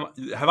you now?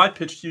 Have I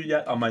pitched you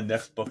yet on my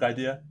next book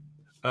idea?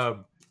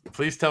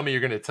 Please tell me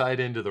you're going to tie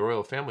it into the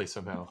royal family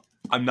somehow.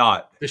 I'm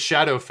not. The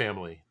Shadow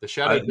family. The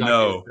Shadow.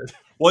 No.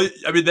 Well,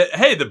 I mean,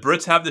 the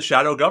Brits have the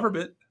shadow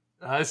government,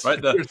 right?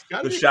 The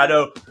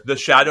shadow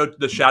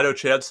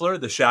chancellor,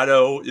 the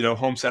shadow,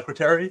 home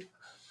secretary.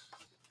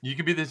 You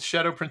could be the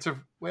Shadow Prince of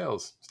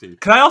Wales, Steve.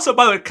 Can I also,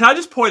 by the way, can I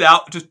just point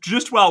out,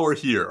 just while we're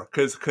here,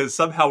 because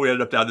somehow we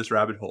ended up down this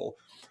rabbit hole,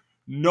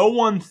 no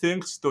one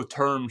thinks the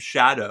term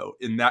shadow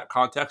in that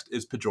context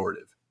is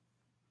pejorative.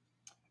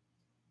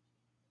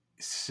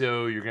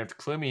 So you're going to have to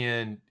clue me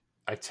in.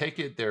 I take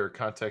it there are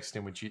context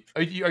in which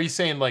are you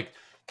saying like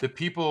the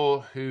people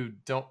who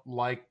don't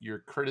like your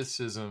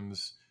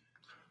criticisms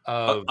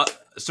of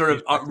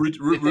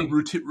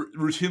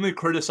routinely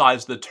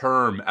criticize the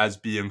term as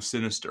being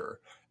sinister.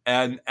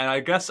 And I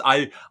guess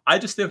I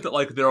just think that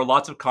like there are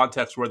lots of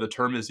contexts where the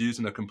term is used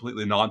in a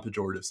completely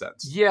non-pejorative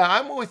sense. Yeah,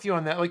 I'm with you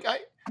on that. Like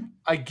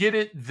I get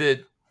it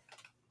that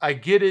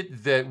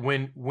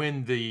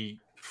when the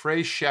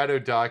phrase shadow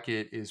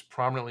docket is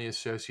prominently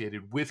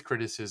associated with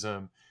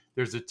criticism,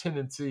 there's a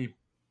tendency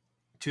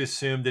to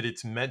assume that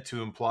it's meant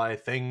to imply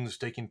things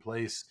taking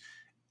place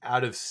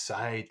out of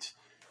sight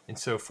and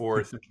so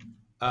forth.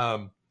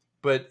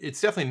 But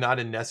it's definitely not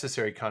a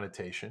necessary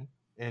connotation.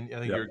 And I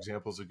think your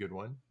example is a good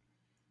one.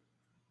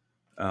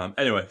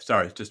 Anyway,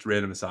 sorry, just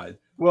random aside.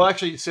 Well,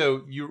 actually,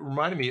 so you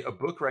reminded me a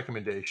book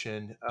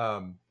recommendation.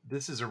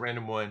 This is a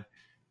random one.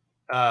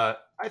 I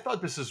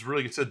thought this is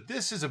really good. So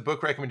this is a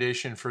book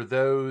recommendation for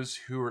those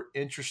who are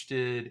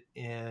interested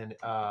in,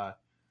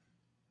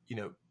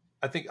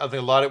 I think a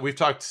lot of, we've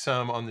talked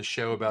some on the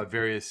show about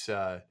various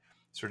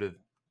sort of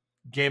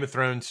Game of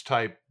Thrones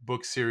type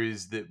book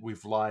series that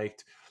we've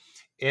liked.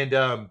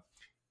 And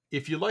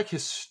if you like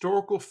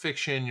historical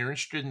fiction, you're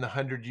interested in the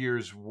 100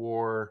 Years'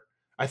 War.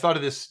 I thought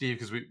of this, Steve,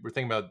 because we were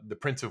thinking about the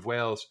Prince of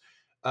Wales.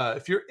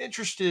 If you're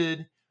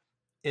interested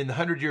in the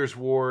 100 Years'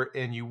 War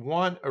and you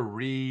want a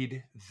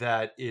read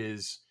that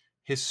is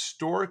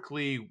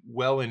historically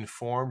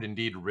well-informed,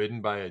 indeed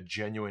written by a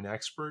genuine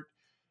expert,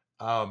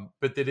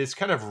 but that is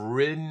kind of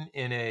written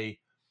in a,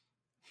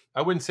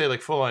 I wouldn't say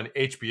like full-on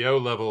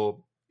HBO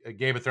level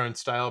Game of Thrones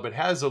style, but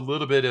has a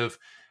little bit of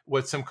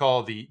what some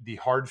call the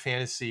hard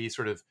fantasy,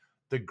 sort of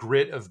the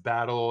grit of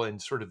battle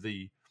and sort of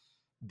the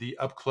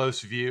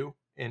up-close view,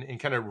 and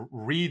kind of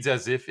reads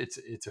as if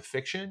it's a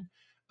fiction.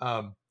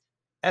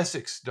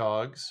 Essex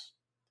Dogs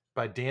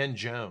by Dan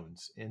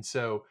Jones. And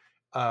so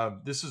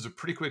this is a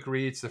pretty quick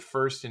read. It's the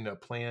first in a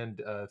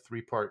planned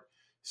 3-part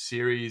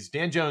series.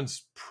 Dan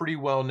Jones, pretty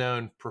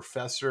well-known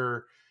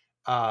professor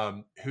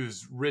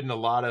who's written a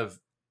lot of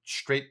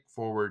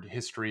straightforward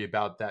history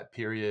about that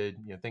period.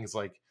 Things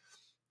like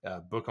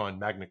book on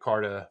Magna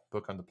Carta,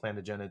 book on the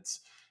Plantagenets.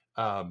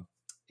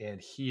 And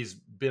he's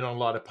been on a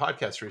lot of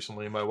podcasts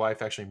recently. My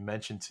wife actually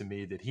mentioned to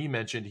me that he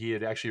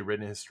had actually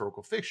written a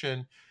historical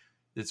fiction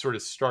that sort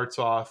of starts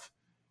off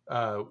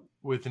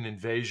with the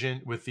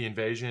invasion,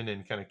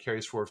 and kind of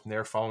carries forward from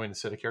there, following a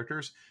set of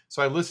characters.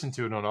 So I listened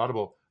to it on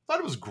Audible. I thought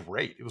it was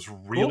great. It was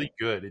really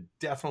good. It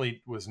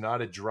definitely was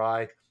not a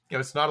dry.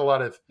 It's not a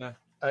lot of.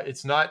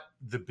 It's not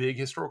the big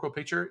historical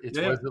picture. It's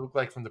what does it look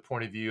like from the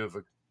point of view of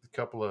a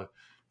couple of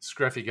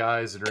scruffy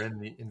guys that are in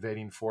the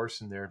invading force,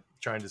 and they're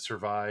trying to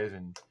survive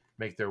and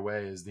make their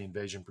way as the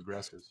invasion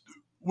progresses.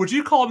 Would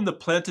you call them the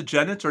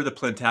Plantagenets or the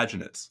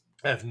Plantagenets?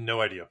 I have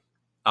no idea.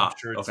 I'm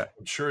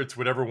sure it's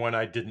whatever one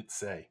I didn't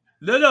say.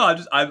 No.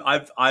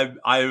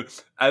 I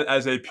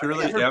as a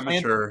purely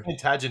amateur.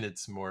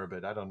 Plantagenets more,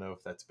 but I don't know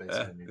if that's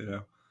basically.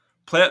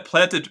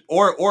 Planted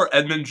or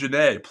Edmund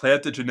Genet,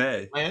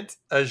 Plantagenet.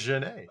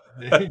 Plantagenet.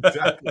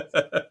 Exactly.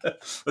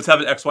 Let's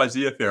have an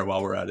XYZ affair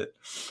while we're at it.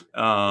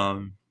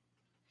 So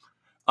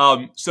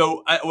my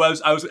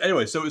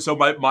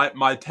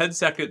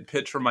 10-second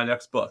pitch for my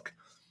next book,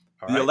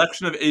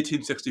 Election of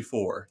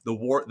 1864,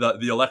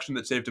 the election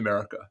that saved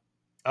America.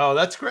 Oh,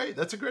 that's great.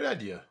 That's a great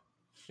idea.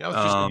 I was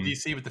just in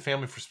D.C. with the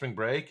family for spring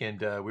break,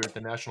 and we were at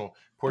the National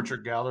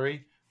Portrait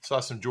Gallery.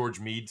 Saw some George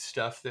Meade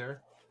stuff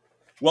there.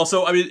 Well,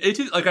 so I mean,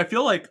 I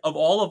feel like of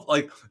all of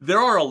there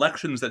are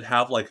elections that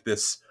have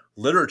this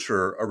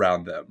literature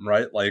around them,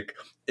 right? Like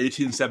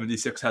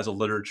 1876 has a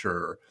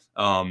literature.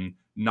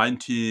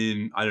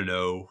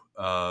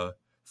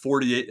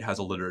 48 has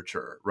a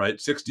literature,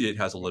 right? 68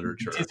 has a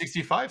literature.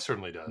 1865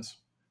 certainly does.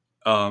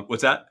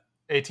 What's that?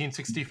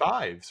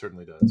 1865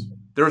 certainly does.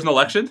 There was an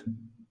election?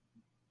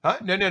 Huh?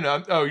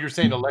 No. Oh, you're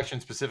saying election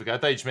specific. I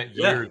thought you just meant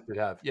years that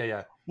have.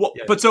 Yeah. Well,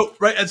 yeah. But so,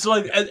 right. And so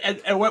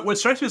and what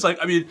strikes me is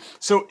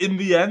so in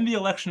the end, the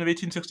election of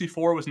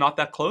 1864 was not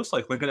that close.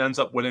 Lincoln ends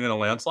up winning in a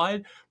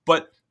landslide.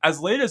 But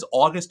as late as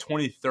August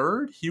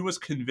 23rd, he was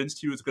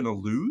convinced he was going to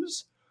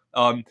lose.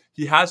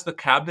 He has the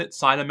cabinet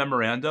sign a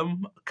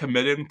memorandum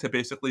committing to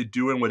basically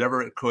doing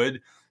whatever it could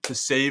to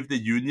save the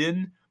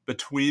Union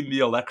between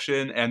the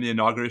election and the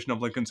inauguration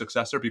of Lincoln's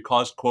successor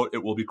because, quote,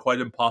 it will be quite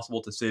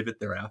impossible to save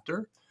it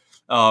thereafter.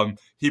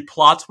 He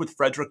plots with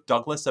Frederick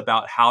Douglass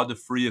about how to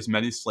free as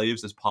many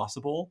slaves as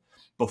possible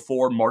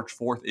before March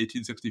 4th,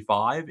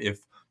 1865,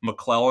 if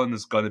McClellan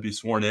is going to be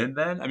sworn in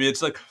then. I mean,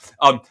 it's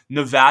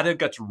Nevada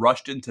gets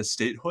rushed into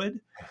statehood,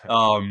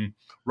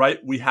 right?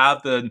 We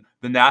have the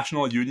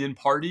National Union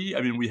Party.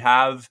 I mean, we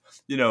have,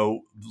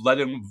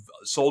 letting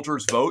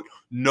soldiers vote.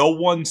 No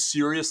one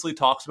seriously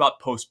talks about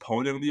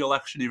postponing the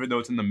election, even though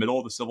it's in the middle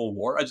of the Civil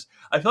War.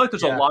 I feel like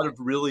there's a lot of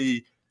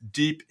really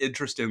deep,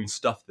 interesting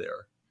stuff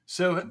there.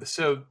 So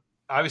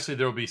obviously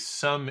there will be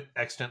some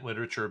extant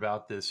literature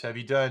about this. Have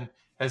you done?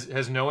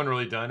 Has no one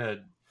really done a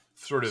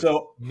sort of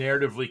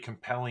narratively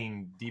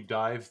compelling deep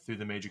dive through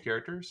the major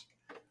characters?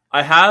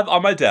 I have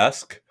on my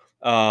desk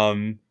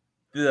the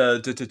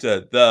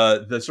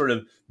sort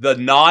of the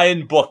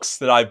 9 books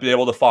that I've been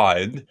able to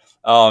find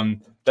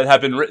that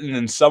have been written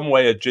in some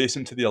way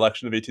adjacent to the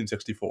election of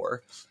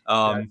 1864.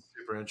 That's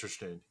super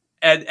interesting.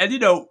 And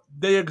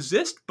they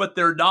exist, but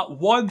they're not.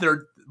 One,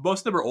 most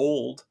of them are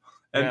old.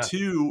 And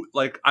two,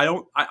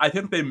 I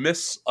think they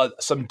miss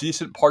some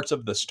decent parts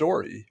of the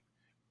story.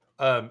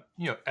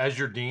 As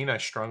your dean, I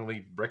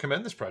strongly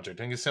recommend this project.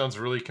 I think it sounds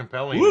really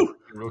compelling. Woo!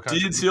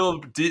 Dean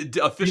Seal,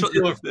 official.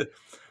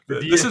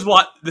 This is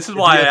why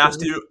I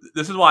asked you.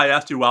 This is why I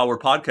asked you while we're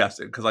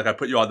podcasting, because I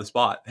put you on the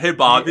spot. Hey,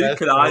 Bobby,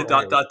 could I ...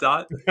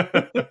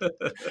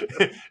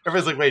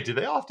 Everybody's like, wait, do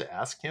they all have to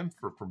ask him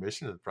for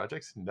permission to the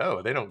projects?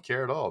 No, they don't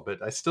care at all.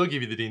 But I still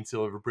give you the Dean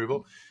Seal of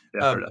approval.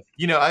 I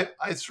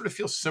sort of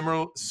feel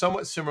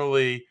somewhat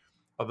similarly,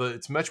 although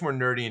it's much more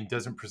nerdy and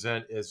doesn't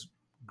present as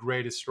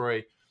great a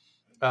story.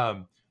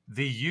 The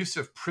use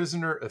of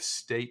prisoner of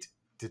state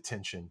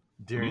detention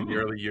during the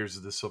early years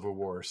of the Civil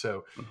War.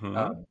 So,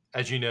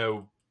 as you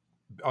know,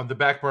 on the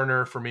back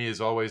burner for me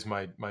is always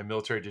my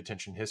military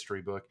detention history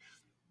book.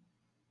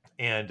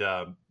 And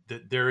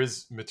there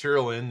is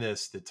material in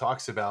this that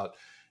talks about,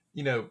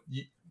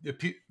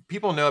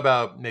 people know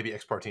about maybe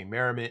ex parte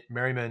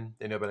Merriman.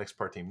 They know about ex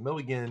parte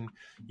Milligan.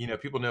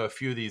 People know a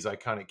few of these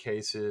iconic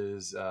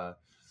cases.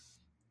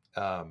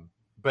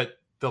 But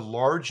the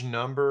large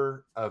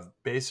number of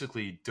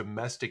basically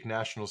domestic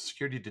national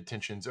security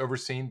detentions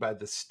overseen by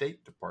the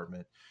State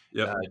Department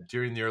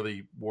during the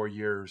early war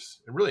years,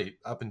 and really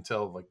up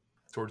until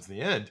towards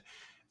the end,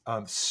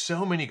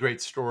 so many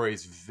great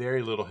stories,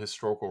 very little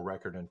historical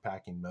record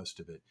unpacking most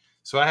of it.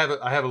 So I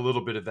have a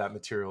little bit of that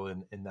material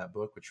in that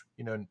book, which,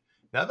 now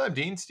that I'm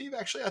Dean, Steve,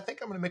 actually, I think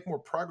I'm going to make more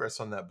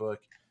progress on that book.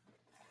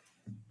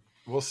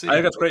 We'll see.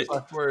 I think that's great.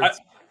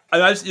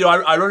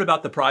 I wrote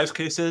about the prize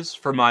cases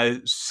for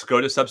my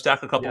SCOTUS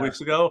Substack a couple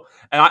weeks ago,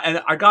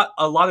 and I got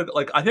a lot of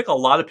I think a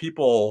lot of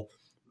people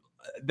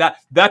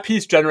that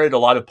piece generated a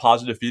lot of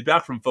positive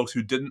feedback from folks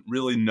who didn't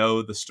really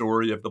know the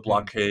story of the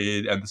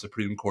blockade and the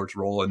Supreme Court's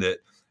role in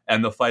it,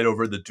 and the fight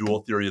over the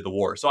dual theory of the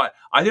war. So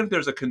I think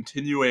there's a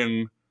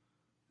continuing,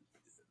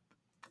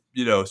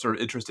 sort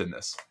of interest in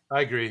this.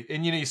 I agree.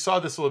 And, you saw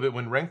this a little bit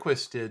when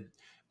Rehnquist did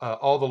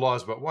All the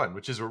Laws But One,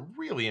 which is a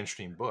really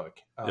interesting book.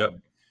 Yep.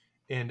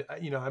 And,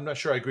 I'm not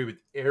sure I agree with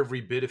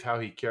every bit of how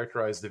he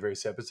characterized the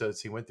various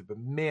episodes he went through, but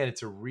man,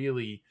 it's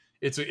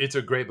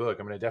a great book.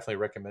 I mean, I definitely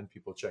recommend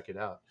people check it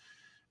out.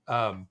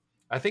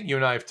 I think you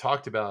and I have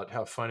talked about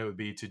how fun it would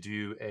be to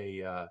do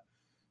a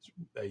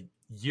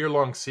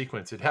year-long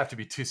sequence. It'd have to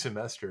be 2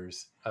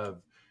 semesters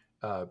of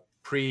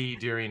pre,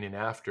 during, and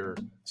after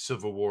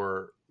Civil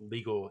War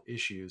legal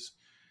issues.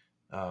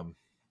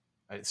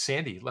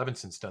 Sandy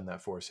Levinson's done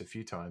that for us a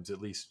few times,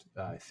 at least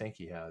I think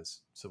he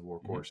has, Civil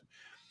War course.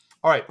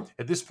 All right,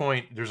 at this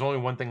point, there's only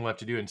one thing left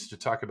to do, and it's to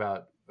talk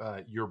about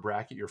your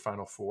bracket, your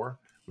Final Four.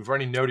 We've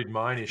already noted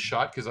mine is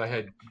shot because I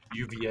had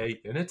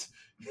UVA in it.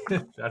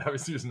 That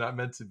obviously was not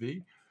meant to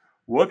be.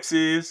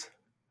 Whoopsies.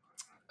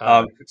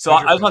 So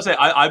I was going to say,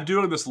 I'm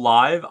doing this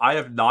live. I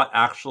have not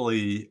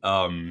actually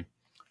worked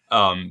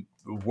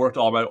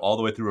all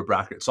the way through a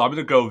bracket. So I'm going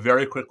to go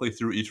very quickly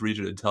through each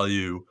region and tell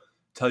you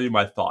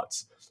my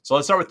thoughts. So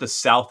let's start with the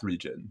South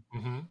region.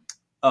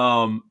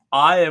 Mm-hmm.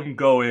 I am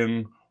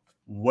going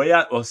way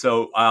out. Well,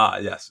 so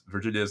yes,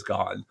 Virginia is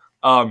gone.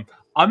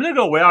 I'm going to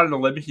go way out on a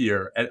limb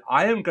here, and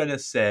I am going to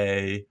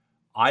say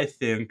I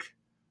think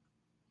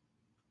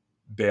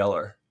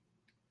Baylor.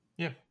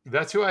 Yeah,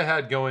 that's who I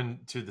had going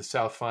to the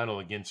South Final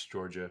against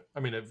Georgia. I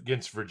mean,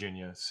 against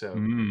Virginia. So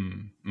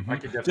I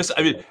could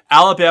definitely.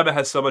 Alabama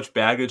has so much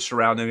baggage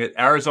surrounding it.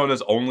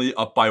 Arizona's only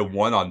up by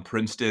 1 on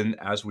Princeton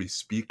as we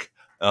speak.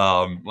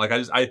 I'm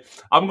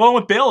going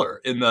with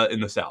Baylor in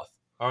the South.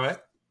 All right,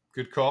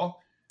 good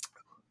call.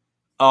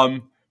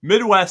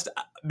 Midwest,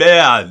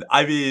 man.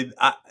 I mean,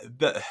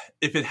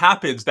 if it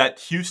happens, that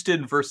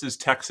Houston versus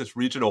Texas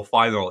regional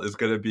final is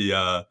going to be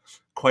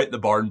quite the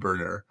barn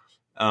burner.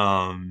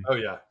 Oh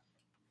yeah.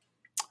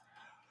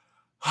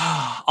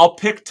 I'll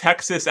pick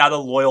Texas out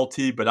of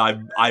loyalty, but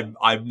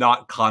I'm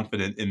not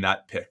confident in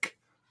that pick.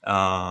 But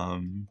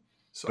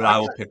I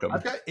will pick them.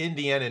 I've got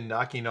Indiana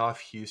knocking off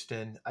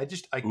Houston.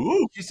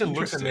 Houston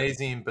looks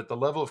amazing, but the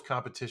level of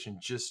competition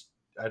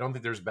I don't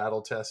think there's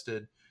battle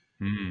tested.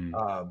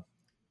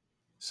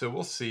 So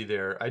we'll see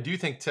there. I do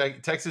think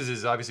Texas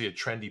is obviously a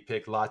trendy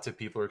pick. Lots of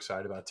people are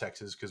excited about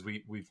Texas because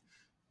we've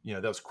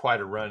that was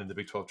quite a run in the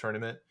Big 12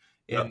 tournament,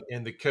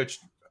 and the coach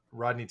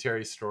Rodney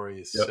Terry's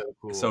story is so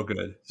cool, so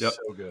good, so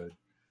good.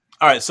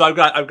 All right, so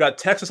I've got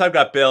Texas, I've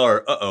got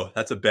Baylor.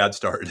 That's a bad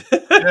start.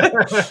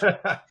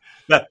 I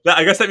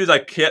guess that means I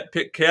can't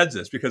pick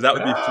Kansas because that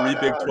would be 3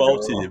 Big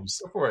 12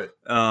 teams. Go for it.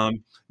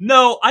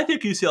 No, I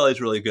think UCLA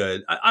is really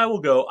good. I will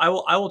go.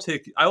 I will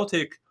take.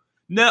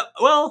 No,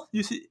 well,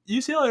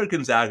 UCLA or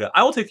Gonzaga.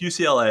 I will take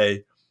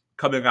UCLA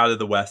coming out of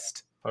the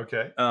West.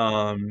 Okay.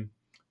 And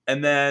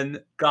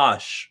then,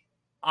 gosh,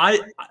 I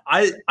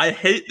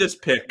hate this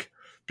pick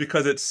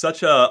because it's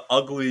such a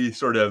ugly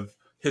sort of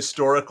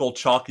historical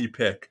chalky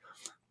pick.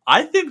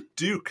 I think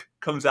Duke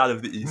comes out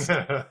of the East.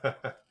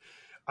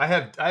 I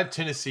have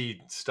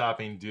Tennessee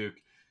stopping Duke.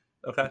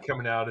 Okay.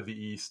 Coming out of the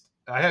East.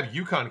 I have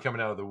UConn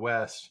coming out of the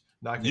West.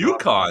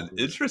 UConn,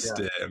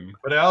 interesting. Yeah.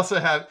 But I also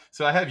have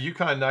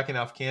UConn knocking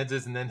off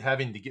Kansas and then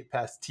having to get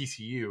past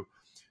TCU.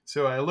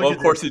 So I look. Well, of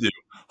course you do.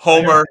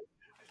 Homer.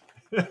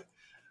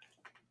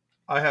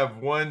 I have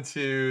 1,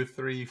 2,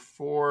 3,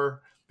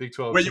 4 Big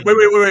 12. Wait! You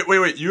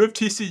have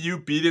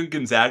TCU beating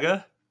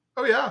Gonzaga?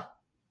 Oh yeah.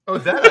 Oh,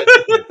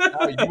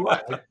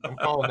 that I'm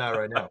calling that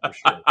right now for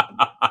sure.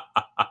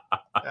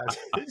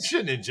 It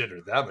shouldn't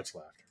engender that much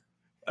laughter.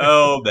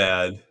 Oh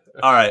man.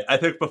 All right. I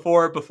think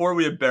before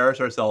we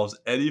embarrass ourselves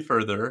any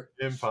further,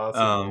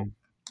 impossible.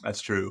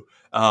 That's true.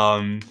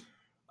 I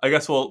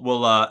guess we'll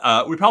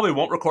we probably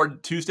won't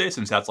record Tuesday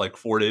since that's like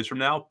 4 days from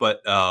now,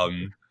 but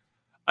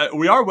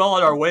we are well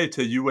on our way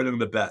to you winning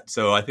the bet,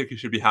 so I think you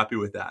should be happy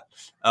with that.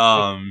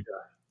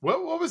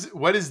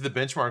 What is the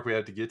benchmark we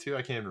have to get to?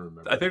 I can't even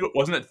remember. I think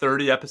wasn't it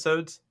 30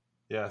 episodes?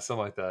 Yeah,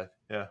 something like that.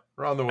 Yeah,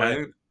 we're on the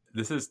way.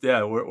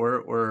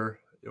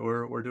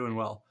 We're doing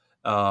well.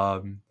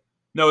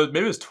 No, maybe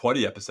it was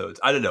 20 episodes.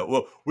 I don't know.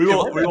 Well, we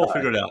will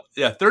figure it out.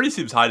 Yeah, 30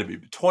 seems high to me.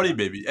 20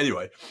 maybe.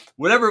 Anyway,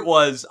 whatever it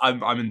was,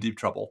 I'm in deep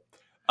trouble.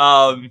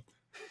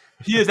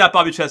 He is at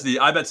Bobby Chesney.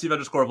 I'm at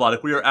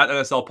Steve_Vladeck. We are at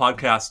NSL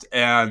Podcast,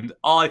 and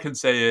all I can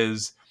say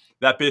is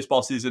that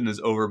baseball season is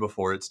over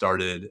before it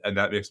started, and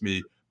that makes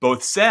me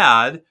both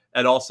sad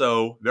and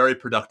also very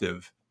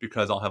productive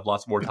because I'll have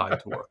lots more time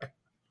to work.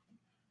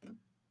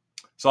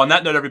 So on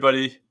that note,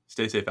 everybody,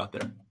 stay safe out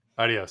there.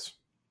 Adios.